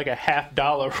had like a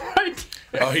 $50, right?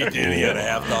 Oh, he did. He had a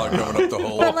 $50 coming up the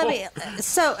hole. But let me.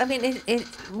 So I mean,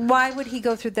 why would he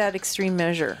go through that extreme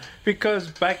measure? Because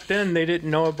back then they didn't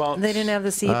know about They didn't have the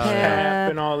CPAP,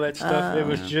 and all that stuff. It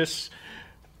was just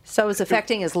so it was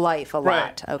affecting his life a lot.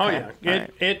 right. Okay. Oh yeah,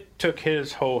 it took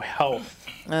his whole health.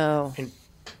 Oh. And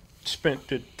spent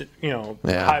the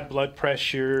Yeah. high blood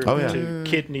pressure Oh, yeah. to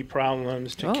kidney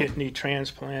problems to Oh. kidney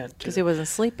transplant. Because he wasn't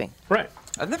sleeping. Right.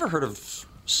 I've never heard of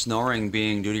snoring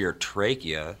being due to your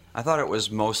trachea. I thought it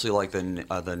was mostly like the nasal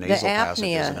The passages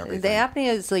and apnea. everything. The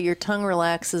apnea is like your tongue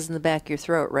relaxes in the back of your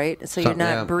throat, right? So you're not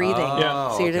Yeah. breathing.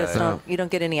 Yeah. So you just okay. you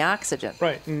don't get any oxygen.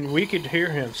 Right. And we could hear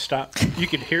him stop. You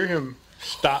could hear him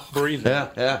stop breathing.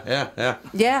 Yeah.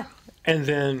 Yeah. And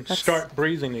then start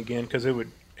breathing again because it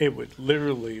would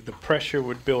literally, the pressure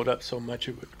would build up so much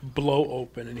it would blow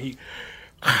open and he.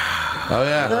 Oh,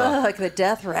 yeah. Ugh, like the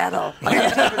death rattle.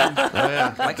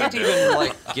 I can't even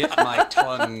like get my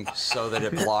tongue so that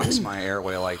it blocks my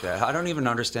airway like that. I don't even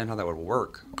understand how that would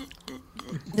work.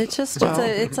 It's just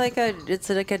it's like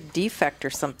a defect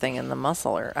or something in the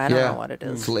muscle, or I don't know what it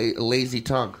It's is. lazy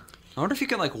tongue. I wonder if you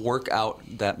can like work out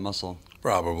that muscle.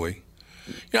 Probably.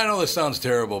 Yeah, I know this sounds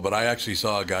terrible, but I actually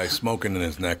saw a guy smoking in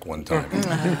his neck one time.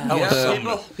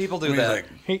 People do He's that.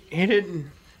 like,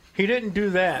 He didn't do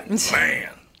that. man.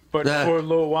 But for a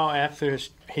little while after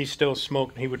he still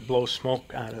smoked, he would blow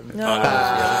smoke out of it.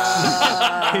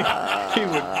 He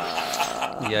would.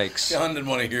 Yikes. John didn't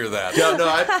want to hear that. No,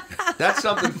 that's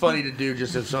something funny to do.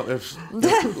 Just if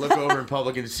look over in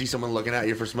public and see someone looking at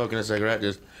you for smoking a cigarette,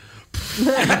 just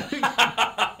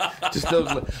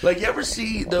those. Like, you ever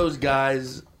see those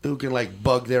guys who can like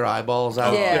bug their eyeballs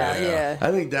out? Yeah.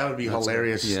 I think that would be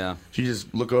hilarious. yeah. If you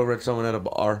just look over at someone at a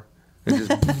bar and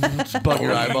just bug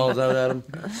your eyeballs out at them.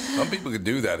 Some people could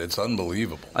do that. It's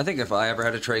unbelievable. I think if I ever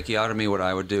had a tracheotomy, what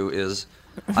I would do is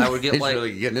I would get It's like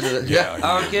really getting into that. Yeah.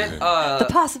 I would get The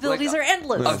possibilities like are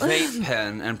endless. a vape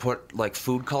pen and put like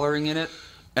food coloring in it,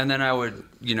 and then I would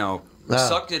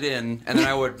sucked it in, and then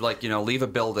I would leave a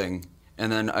building.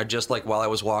 And then I just while I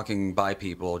was walking by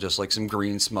people, just like some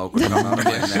green smoke would come out of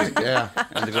my neck. Yeah.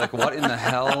 And they'd be like, "What in the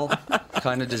hell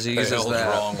kind of disease What the is hell's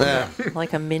that?" wrong with Yeah.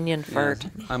 Like a minion fart.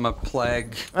 I'm a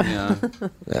plague. Yeah.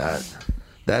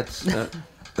 That's.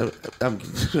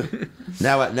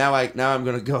 Now I'm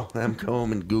gonna go. I'm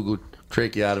home and Google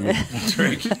tracheotomy.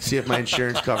 See if my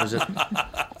insurance covers it.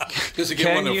 Just to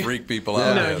get one to freak people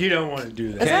out. No, you don't want to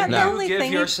do that. Is that Can the you only give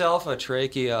thing? yourself a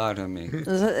tracheotomy?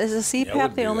 Is a CPAP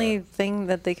wouldn't the do only that. thing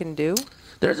that they can do?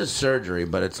 There's a surgery,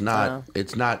 but it's not.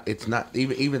 It's not.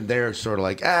 Even they're sort of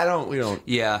like, we don't.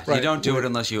 Yeah, you don't do it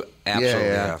unless you absolutely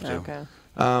Yeah. have to. Okay.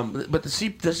 But the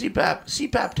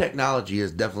CPAP technology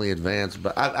is definitely advanced.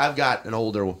 But I've got an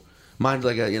older. Mine's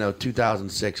like a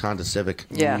 2006 Honda Civic.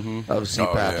 Yeah. Of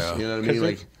CPAPs. yeah. You know what I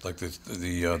mean? Like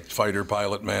the fighter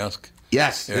pilot mask.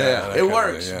 Yes. Yeah, Yeah. that It kinda,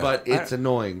 works, yeah. but it's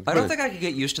annoying. I don't think I could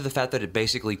get used to the fact that it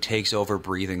basically takes over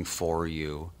breathing for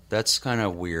you. That's kind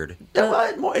of weird.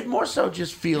 Well, it more so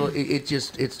just feel it's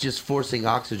just forcing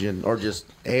oxygen or just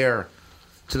air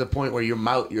to the point where your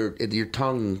mouth, your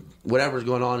tongue, whatever's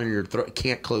going on in your throat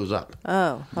can't close up.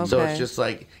 Oh, okay. So it's just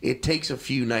like it takes a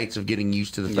few nights of getting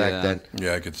used to the fact Yeah. that.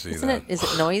 Yeah, I could see Isn't that. it? Is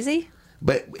it noisy?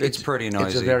 But It's pretty It's a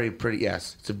noisy. very pretty.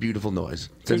 Yes, it's a beautiful noise.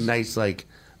 It's a nice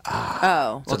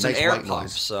Oh. Well, it's an nice air white pump,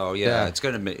 noise. so Yeah. it's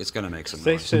gonna make some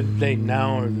They noise. said they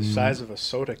now are the size of a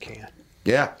soda can.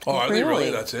 Yeah. Oh, are they really?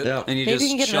 Really? That's it? Yeah. And you Maybe just you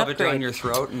can get an shove it down upgrade. your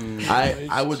throat, and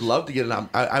I would love to get it on.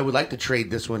 I would like to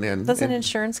trade this one in. Doesn't And-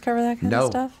 insurance cover that kind No.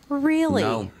 of stuff? Really?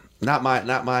 No, not my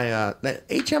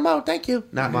HMO. Thank you.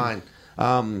 Not mine.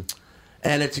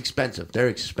 And it's expensive. They're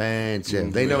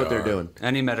expensive. They know what they're doing.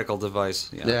 any medical device.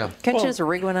 Yeah. Yeah, Can't you just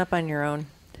rig one up on your own?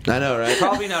 I know, right?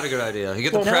 Probably not a good idea. You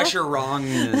get the No? pressure wrong,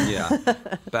 and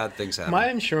bad things happen. My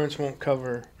insurance won't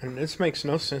cover, and this makes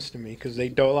no sense to me because they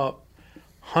dole out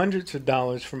hundreds of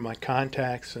dollars for my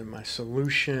contacts and my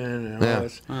solution and Yeah. all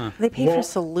this. They pay for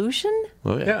solution?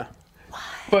 Oh, Yeah.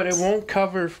 But it won't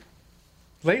cover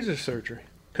laser surgery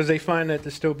because they find that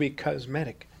to still be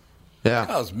cosmetic. Yeah.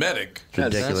 Cosmetic. It's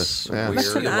ridiculous. That's Yeah. weird.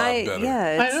 That's what a lot I, better.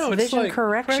 yeah, it's I know, it's vision like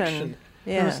correction. And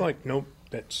Yeah. it's like, nope,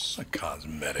 that's... A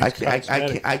cosmetic.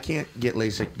 I can't get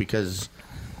LASIK because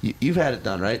you've had it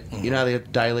done, right? You know how they have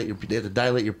to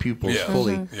dilate your pupils Yeah.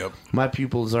 fully. Yep. My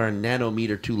pupils are a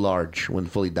nanometer too large when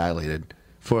fully dilated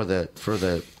for the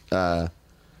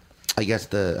I guess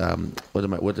the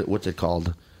what's it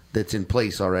called? That's in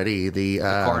place already. The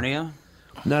Cornea?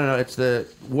 No, it's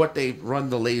what they run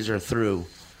the laser through.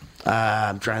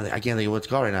 I can't think of what it's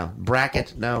called right now.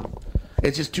 Bracket? No.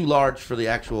 It's just too large for the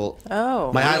actual.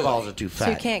 Oh. My eyeballs are too fat.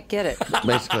 So you can't get it.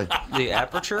 Basically. The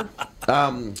aperture?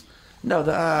 No,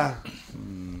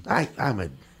 I'm a.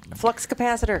 Flux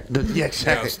capacitor. Yeah,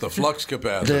 exactly. Yes, the flux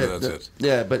capacitor. That's it.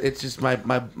 Yeah, but it's just my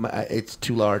it's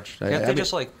too large. Can't they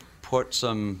just like put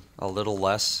a little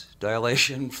less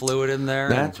dilation fluid in there?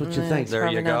 That's what you think. It's There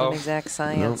probably you not go. an exact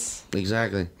science. Nope,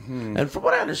 exactly. And from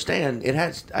what I understand,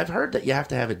 I've heard that you have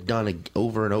to have it done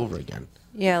over and over again.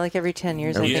 Yeah, like every 10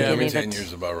 years. I think Yeah, you every need 10 it. years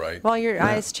is about right. Well, your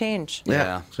eyes change.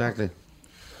 Yeah, exactly.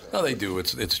 No, they do.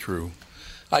 It's true.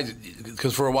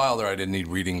 Because for a while there, I didn't need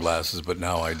reading glasses, but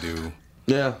now I do.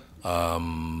 Yeah.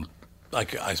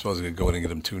 I suppose I could go in and get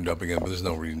them tuned up again, but there's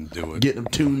no reason to do it. Getting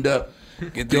them tuned up.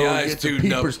 Get the Go eyes get the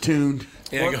tuned up. peepers tuned.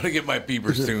 Yeah, I got to get my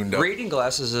peepers tuned up. Reading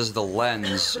glasses is the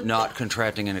lens not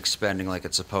contracting and expanding like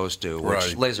it's supposed to, which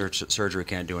Right. laser surgery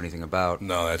can't do anything about.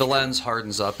 No, that's the true. lens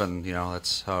hardens up, and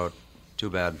that's how. Too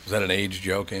bad. Is that an age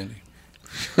joke, Andy?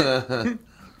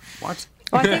 What?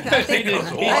 Well,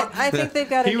 I think they've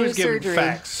got a He new was giving surgery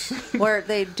facts. where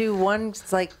they do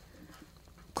one's like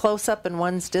close up and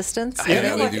one's distance, Yeah,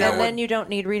 and, they do that. then you don't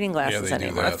need reading glasses they do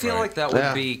anymore. that. I feel right. like that would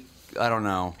Yeah. be. I don't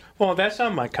know. Well, that's how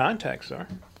my contacts are.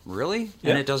 Really?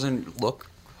 Yeah. And it doesn't look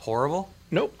horrible?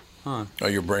 Nope. Oh,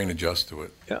 your brain adjusts to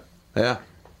it. Yeah. Yeah.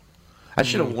 I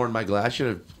should have worn my glass. I should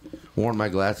have worn my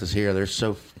glasses here. They're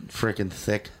so freaking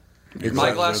thick.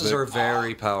 My glasses are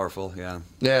very powerful. Yeah.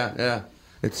 Yeah.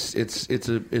 It's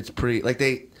pretty like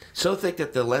they so thick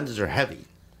that the lenses are heavy.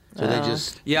 So they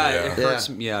just Yeah, Yeah. it hurts.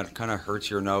 Yeah, it kind of hurts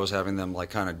your nose having them like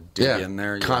kind of dig in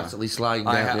there. Yeah. constantly sliding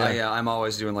down. I'm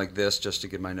always doing like this just to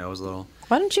get my nose a little.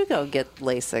 Why don't you go get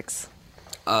LASIX?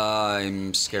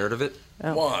 I'm scared of it.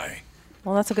 Why?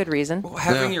 Well, that's a good reason.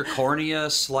 Having your cornea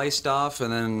sliced off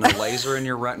and then a laser in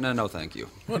your retina, no thank you.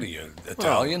 What are you,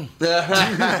 Italian?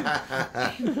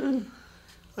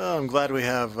 Oh, I'm glad we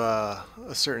have a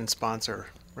certain sponsor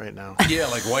right now. Yeah,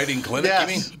 like Whiting Clinic, Yes.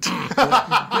 you mean? We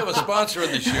have a sponsor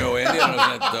of the show, Andy. I don't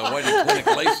know if that Whiting Clinic,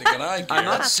 LASIK, and eye care. I'm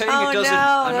not saying Oh it doesn't. no!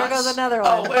 I'm There not, goes another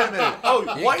Oh one. wait a minute! Oh,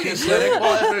 Whiting Clinic.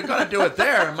 Well, if we're gonna do it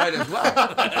there, I might as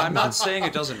well. I'm not saying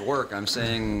it doesn't work. I'm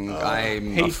saying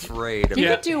I'm afraid of You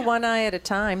it. could do one eye at a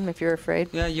time if you're afraid.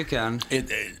 Yeah, you can.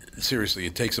 Seriously,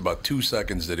 it takes about 2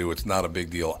 seconds to do. It's not a big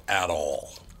deal at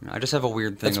all. I just have a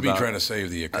weird thing That's me about trying to save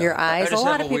the economy. Your eyes. A just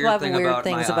lot have of a people weird have thing weird about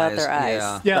things my about eyes. their eyes.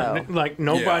 Yeah. Yeah, though. like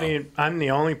nobody. Yeah. I'm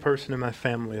the only person in my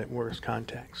family that wears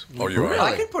contacts. Oh, you are?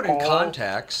 I can put in All-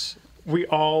 contacts. We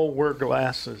all wear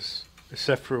glasses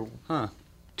except for Huh.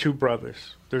 2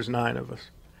 brothers. There's 9 of us,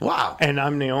 Wow. and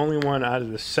I'm the only one out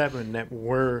of the 7 that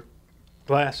wear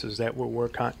glasses that will wear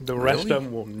the rest Really? of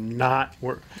them will not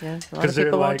work. Yeah, a lot 'Cause of they're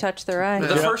people like- won't touch their eyes.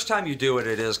 The first time you do it,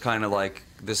 it is kind of like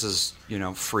this is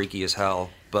freaky as hell.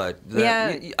 But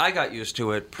Yeah. I got used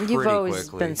to it pretty You've always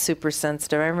quickly. been super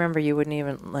sensitive. I remember you wouldn't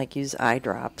even use eye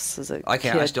drops as a I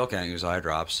can't. I kid. still can't use eye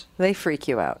drops. They freak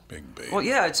you out. Big baby. Well,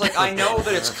 yeah, it's like I know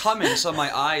that it's coming, so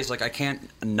my eyes I can't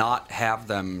not have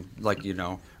them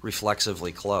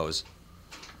reflexively close.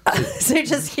 So you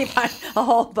just keep on a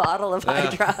whole bottle of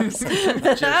eye drops.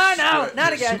 Oh no,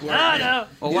 not again. Oh no.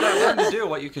 Well, what I learned to do,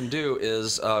 what you can do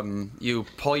is you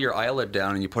pull your eyelid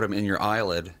down and you put them in your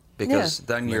eyelid because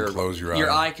then Then your close your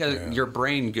eye, eye. Yeah. your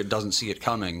brain doesn't see it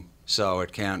coming, so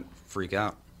it can't freak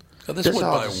out. God, this This went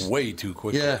all by just- way too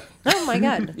quickly. Yeah. Oh my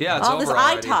God. Yeah, it's all this over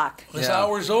eye already. talk. This Yeah.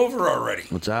 hour's over already.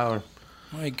 What's our?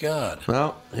 My God.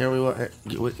 Well, here we were.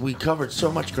 We covered so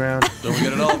much ground. So we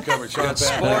got it all covered. We got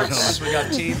sports, we got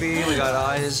TV, we got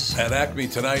eyes. At Acme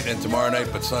tonight and tomorrow night,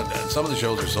 but some of the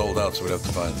shows are sold out, so we'd have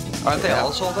to find. Aren't they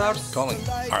all sold out? Calling,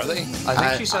 are they? I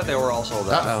think she said they were all sold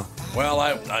out. Uh oh. Well,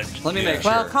 Let me make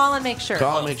Well, sure. call and make sure.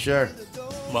 Call and make sure.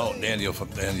 Well, Andy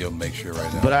will make sure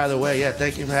right now. But either way, yeah.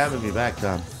 Thank you for having me back,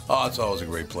 Tom. Oh, it's always a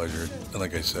great pleasure. And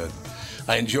like I said,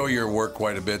 I enjoy your work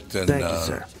quite a bit. And, Thank you,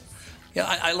 sir. Yeah,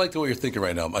 I like the way you're thinking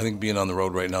right now. I think being on the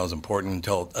road right now is important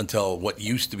until what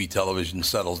used to be television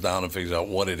settles down and figures out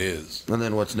what it is. And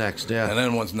then what's next? Yeah. And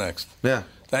then what's next? Yeah.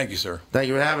 Thank you, sir. Thank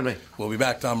you for having me. We'll be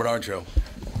back. Tom Bernard Show.